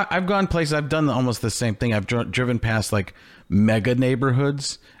 I've gone places. I've done almost the same thing. I've driven past like mega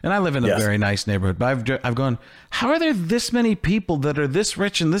neighborhoods, and I live in a very nice neighborhood. But I've gone, how are there this many people that are this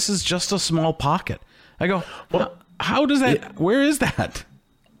rich, and this is just a small pocket? I go, well, how does that? Where is that?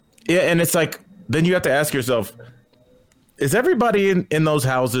 Yeah, and it's like then you have to ask yourself: is everybody in those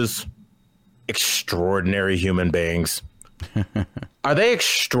houses extraordinary human beings? Are they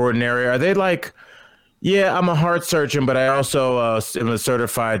extraordinary? Are they like? Yeah, I'm a heart surgeon, but I also am a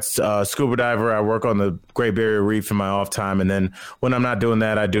certified scuba diver. I work on the Great Barrier Reef in my off time, and then when I'm not doing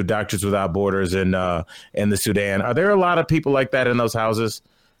that, I do Doctors Without Borders in the Sudan. Are there a lot of people like that in those houses?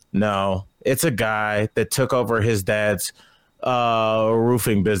 No, it's a guy that took over his dad's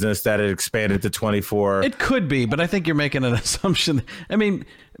roofing business that had expanded to 24. It could be, but I think you're making an assumption. I mean,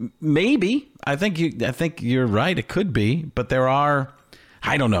 maybe. I think you're right. It could be, but there are.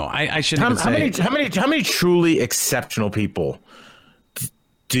 I don't know. I shouldn't even say. How many truly exceptional people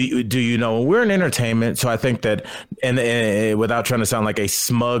do you know? We're in entertainment, so I think that, and without trying to sound like a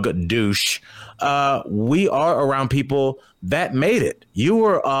smug douche, we are around people that made it. You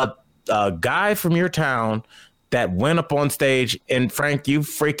were a guy from your town that went up on stage, and Frank, you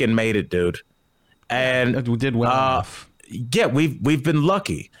freaking made it, dude. And we did well enough. Yeah, we've been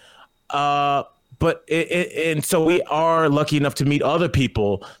lucky. But and so we are lucky enough to meet other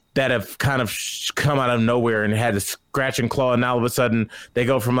people that have kind of come out of nowhere and had to scratch and claw. And now all of a sudden they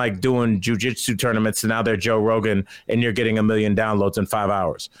go from like doing jujitsu tournaments to now they're Joe Rogan and you're getting 1 million downloads in 5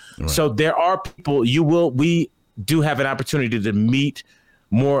 hours. Right. So there are people we do have an opportunity to meet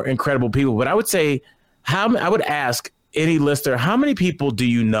more incredible people. But I would say I would ask any listener, how many people do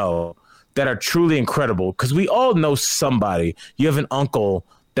you know that are truly incredible? Because we all know somebody. You have an uncle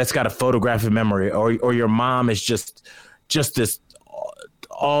that's got a photographic memory, or your mom is just this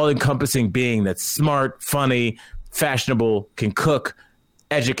all-encompassing being that's smart, funny, fashionable, can cook,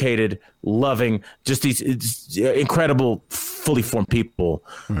 educated, loving, just these incredible, fully formed people.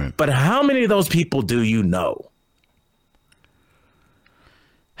 Right. But how many of those people do you know?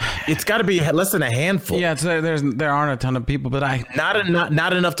 It's got to be less than a handful. Yeah, there aren't a ton of people, but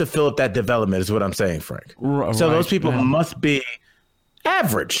not enough to fill up that development is what I'm saying, Frank. So those people must be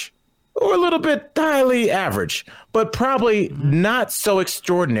average or a little bit highly average, but probably not so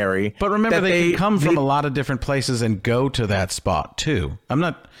extraordinary. But remember, they can come from a lot of different places and go to that spot too. I'm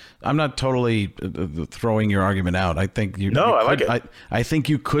not totally throwing your argument out. I think I like it. I think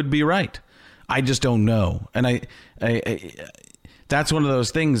you could be right. I just don't know. And I that's one of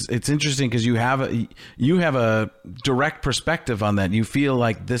those things. It's interesting because you have a direct perspective on that. You feel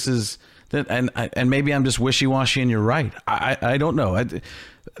like this is that, and maybe I'm just wishy-washy and you're right. I don't know.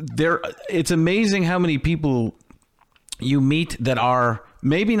 It's amazing how many people you meet that are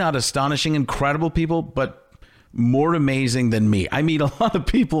maybe not astonishing, incredible people, but more amazing than me. I meet a lot of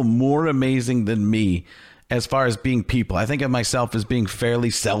people more amazing than me. as far as being people. I think of myself as being fairly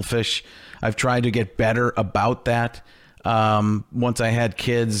selfish. I've tried to get better about that. Once I had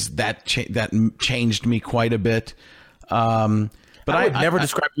kids, that changed me quite a bit. But I would never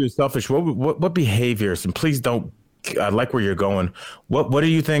describe you as selfish. What behaviors, and please don't, I like where you're going. What do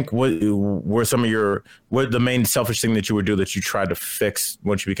you think? What were some of what the main selfish thing that you would do that you tried to fix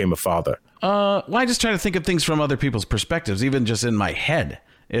once you became a father? Well, I just try to think of things from other people's perspectives, even just in my head.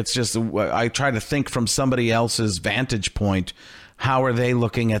 It's just, I try to think from somebody else's vantage point. How are they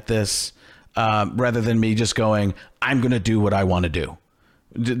looking at this? Rather than me just going, I'm going to do what I want to do.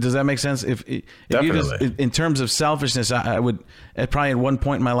 Does that make sense? If you just, in terms of selfishness, I would probably at one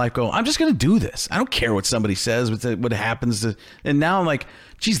point in my life go, I'm just going to do this. I don't care what somebody says, what happens. And now I'm like,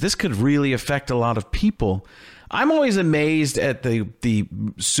 geez, this could really affect a lot of people. I'm always amazed at the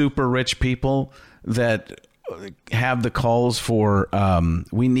super rich people that have the calls for,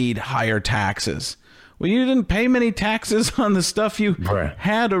 we need higher taxes. Well, you didn't pay many taxes on the stuff you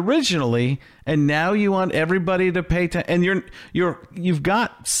had originally, and now you want everybody to pay and you've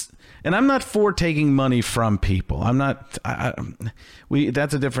got. And I'm not for taking money from people. I'm not.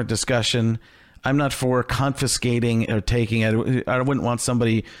 That's a different discussion. I'm not for confiscating or taking it. I wouldn't want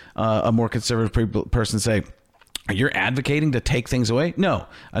somebody, a more conservative person, say, you're advocating to take things away? No,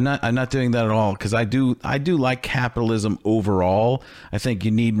 I'm not doing that at all, because I do like capitalism overall. I think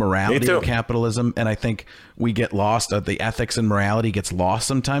you need morality in capitalism, and I think we get lost. The ethics and morality gets lost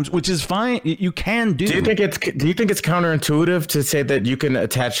sometimes, which is fine. You can do. Do you think it's counterintuitive to say that you can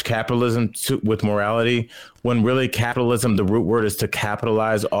attach capitalism with morality when really capitalism, the root word is to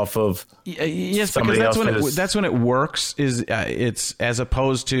capitalize off of? Yes, because that's when it works. It's as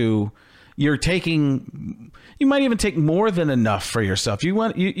opposed to you're taking. You might even take more than enough for yourself. You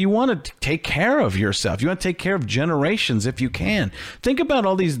want to take care of yourself. You want to take care of generations if you can. Think about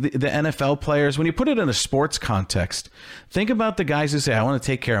all the NFL players. When you put it in a sports context, think about the guys who say, I want to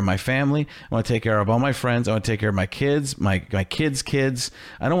take care of my family. I want to take care of all my friends. I want to take care of my kids, my kids' kids.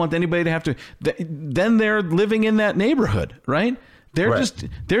 I don't want anybody to have to. Then they're living in that neighborhood, right?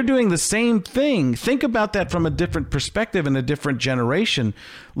 They're doing the same thing. Think about that from a different perspective and a different generation.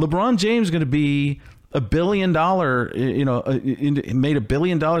 LeBron James is going to be $1 billion, made $1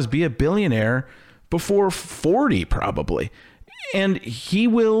 billion, be a billionaire before 40 probably. And he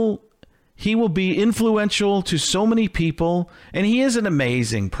will be influential to so many people, and he is an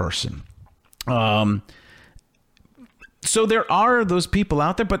amazing person. So there are those people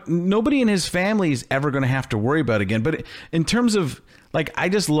out there, but nobody in his family is ever going to have to worry about it again. But in terms of, like, I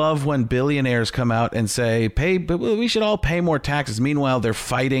just love when billionaires come out and say, but we should all pay more taxes. Meanwhile, they're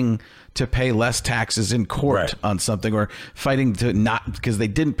fighting to pay less taxes in court on something, or fighting to not, because they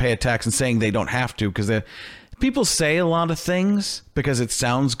didn't pay a tax, and saying they don't have to, because people say a lot of things because it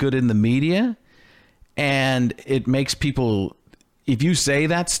sounds good in the media, and it makes people, if you say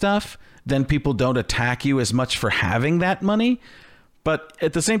that stuff, then people don't attack you as much for having that money. But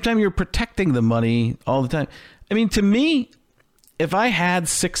at the same time, you're protecting the money all the time. I mean, to me, if I had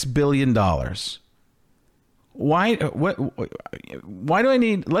 $6 billion, why do I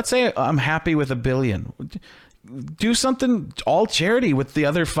need, let's say I'm happy with $1 billion. Do something, all charity with the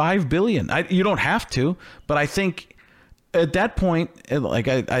other $5 billion. You don't have to, but I think at that point, like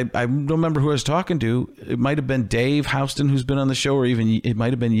I don't remember who I was talking to. It might have been Dave Houston, who's been on the show, or even it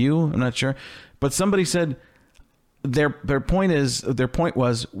might have been you. I'm not sure. But somebody said their point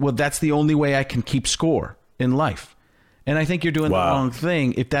was, well, that's the only way I can keep score in life. And I think you're doing the wrong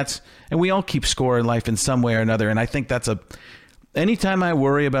thing. And we all keep score in life in some way or another. And I think anytime I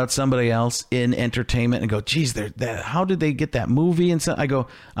worry about somebody else in entertainment and go, geez, how did they get that movie? And so I go,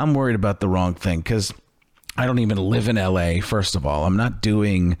 I'm worried about the wrong thing, because I don't even live in LA. First of all, I'm not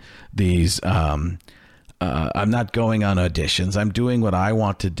doing these. I'm not going on auditions. I'm doing what I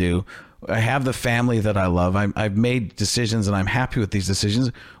want to do. I have the family that I love. I've made decisions, and I'm happy with these decisions.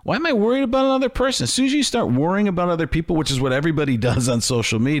 Why am I worried about another person? As soon as you start worrying about other people, which is what everybody does on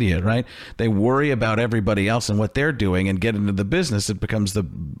social media, right? They worry about everybody else and what they're doing, and get into the business. It becomes the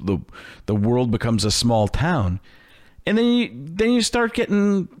world becomes a small town, and then you start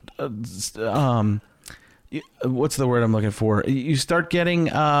getting. What's the word I'm looking for? You start getting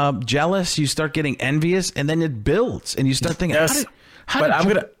jealous. You start getting envious, and then it builds, and you start thinking,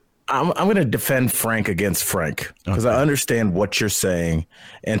 I'm gonna defend Frank against Frank, because I understand what you're saying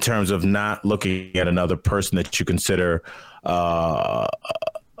in terms of not looking at another person that you consider an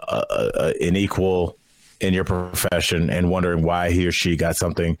equal in your profession and wondering why he or she got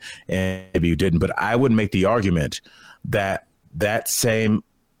something and maybe you didn't. But I would make the argument that same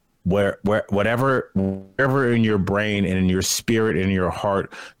whatever in your brain and in your spirit and in your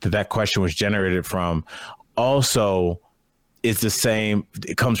heart that question was generated from, also is the same.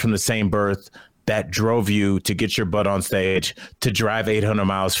 It comes from the same birth that drove you to get your butt on stage, to drive 800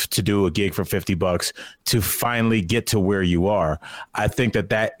 miles to do a gig for $50, to finally get to where you are. I think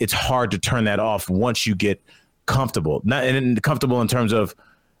that it's hard to turn that off once you get comfortable. Not and comfortable in terms of,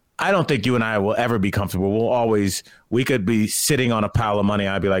 I don't think you and I will ever be comfortable. We could be sitting on a pile of money.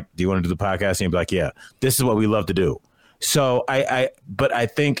 I'd be like, do you want to do the podcast? And you'd be like, yeah, this is what we love to do. So but I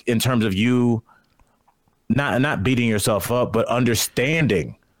think in terms of you not beating yourself up, but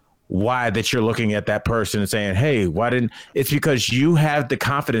understanding why that you're looking at that person and saying, hey, it's because you have the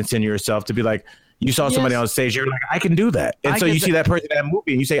confidence in yourself to be like, you saw somebody on stage, you're like, I can do that. And so you see that person in that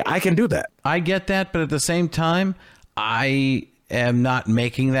movie and you say, I can do that. I get that. But at the same time, I am not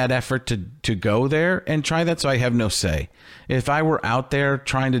making that effort to go there and try that. So I have no say. If I were out there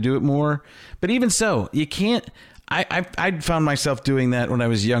trying to do it more, but even so, you can't. I found myself doing that when I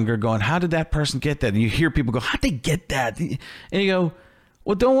was younger, going, how did that person get that? And you hear people go, how'd they get that? And you go,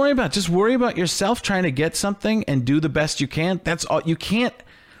 well, don't worry about it. Just worry about yourself trying to get something and do the best you can. That's all. You can't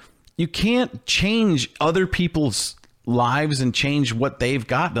change other people's lives and change what they've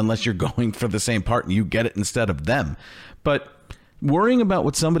got unless you're going for the same part and you get it instead of them. But worrying about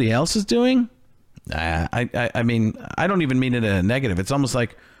what somebody else is doing, I mean, I don't even mean it in a negative. It's almost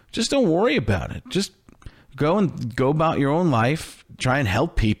like, just don't worry about it. Just go about your own life, try and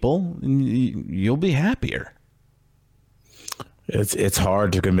help people, and you'll be happier. It's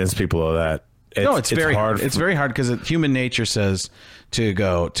hard to convince people of that. It's very hard. It's very hard because human nature says to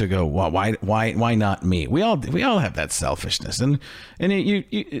go. Well, why not me? We all have that selfishness, and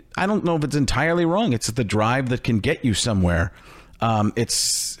I don't know if it's entirely wrong. It's the drive that can get you somewhere.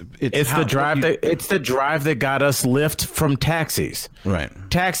 It's the drive that got us Lyft from taxis. Right.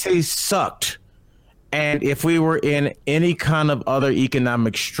 Taxis sucked. And if we were in any kind of other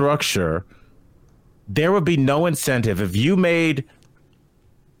economic structure, there would be no incentive. If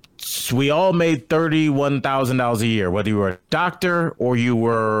we all made $31,000 a year, whether you were a doctor or you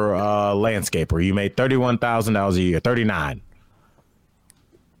were a landscaper, you made $31,000 a year, 39.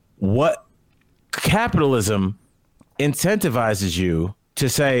 What capitalism incentivizes you to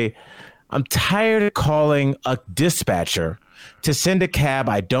say, I'm tired of calling a dispatcher to send a cab.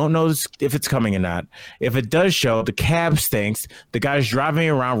 I don't know if it's coming or not. If it does show, the cab stinks. The guy's driving me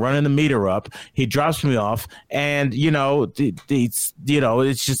around, running the meter up. He drops me off, and it's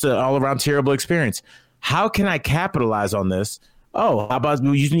just an all-around terrible experience. How can I capitalize on this? Oh, how about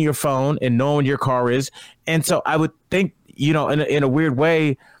using your phone and knowing your car is? And so I would think, in a weird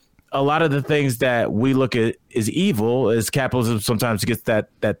way, a lot of the things that we look at as evil is capitalism sometimes gets that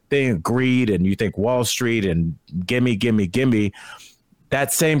thing of greed, and you think Wall Street and gimme.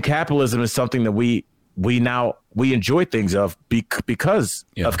 That same capitalism is something that we enjoy things of because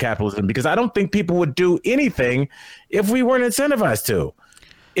of capitalism, because I don't think people would do anything if we weren't incentivized to.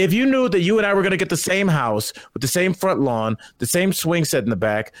 If you knew that you and I were going to get the same house with the same front lawn, the same swing set in the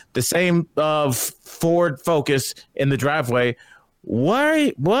back, the same Ford Focus in the driveway,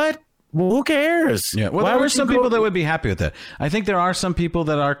 why? What? Who cares? Yeah. Well, there are some people that would be happy with that. I think there are some people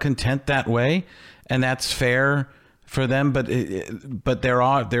that are content that way, and that's fair for them. But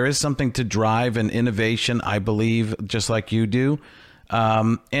there is something to drive and innovation, I believe, just like you do.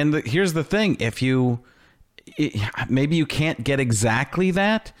 Here's the thing: maybe you can't get exactly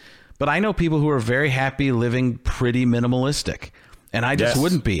that, but I know people who are very happy living pretty minimalistic. And I just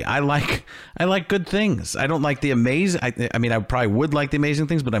wouldn't be. I like good things. I don't like the amazing. I mean, I probably would like the amazing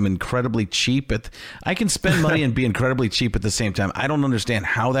things, but I'm incredibly cheap I can spend money and be incredibly cheap at the same time. I don't understand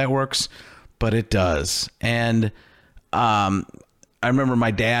how that works, but it does. And I remember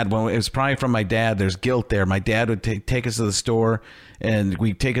my dad, when it was probably from my dad, there's guilt there. My dad would take us to the store, and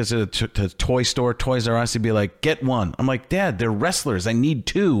we'd take us to the toy store, Toys R Us. He'd be like, get one. I'm like, Dad, they're wrestlers. I need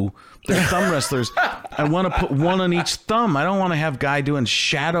two. They're thumb wrestlers. I want to put one on each thumb. I don't want to have guy doing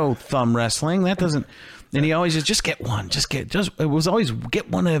shadow thumb wrestling. That doesn't. And he always just get one. It was always get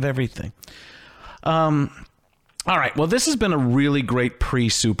one of everything. All right. Well, this has been a really great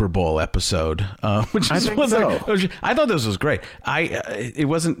pre-Super Bowl episode, I thought this was great. It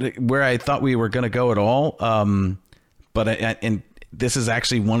wasn't where I thought we were going to go at all. And this is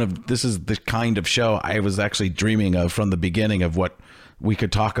actually this is the kind of show I was actually dreaming of from the beginning of what we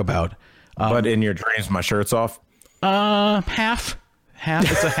could talk about. But in your dreams, my shirt's off? Half.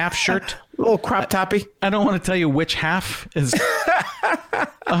 It's a half shirt. A little crop toppy. I don't want to tell you which half is.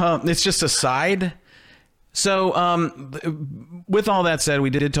 It's just a side. So, with all that said, we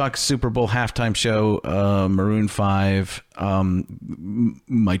did talk Super Bowl halftime show. Maroon 5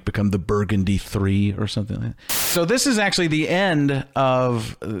 might become the Burgundy 3 or something like that. So this is actually the end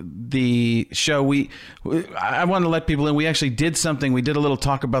of the show. I want to let people in. We actually did something. We did a little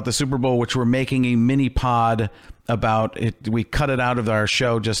talk about the Super Bowl, which we're making a mini pod about it. We cut it out of our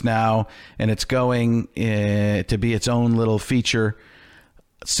show just now, and it's going to be its own little feature.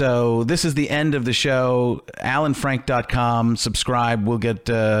 So this is the end of the show. AlanFrank.com. Subscribe. We'll get,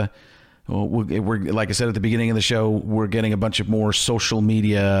 we're like I said at the beginning of the show, we're getting a bunch of more social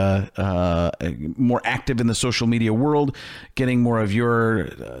media, more active in the social media world, getting more of your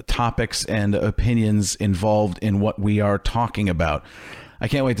topics and opinions involved in what we are talking about. I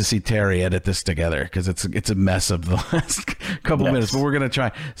can't wait to see Terry edit this together because it's a mess of the last couple minutes, but we're going to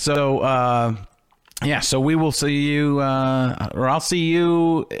try. So, yeah, so we will see you, or I'll see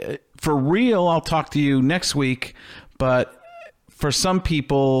you for real. I'll talk to you next week, but for some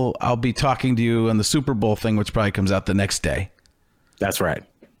people, I'll be talking to you on the Super Bowl thing, which probably comes out the next day. That's right.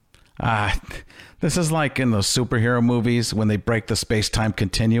 This is like in those superhero movies when they break the space-time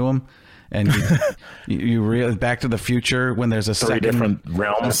continuum, and you really Back to the Future when there's a Three different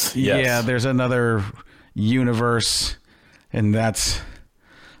realms. Yeah, Yes. there's another universe, and that's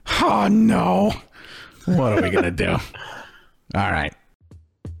oh no. What are we going to do? All right.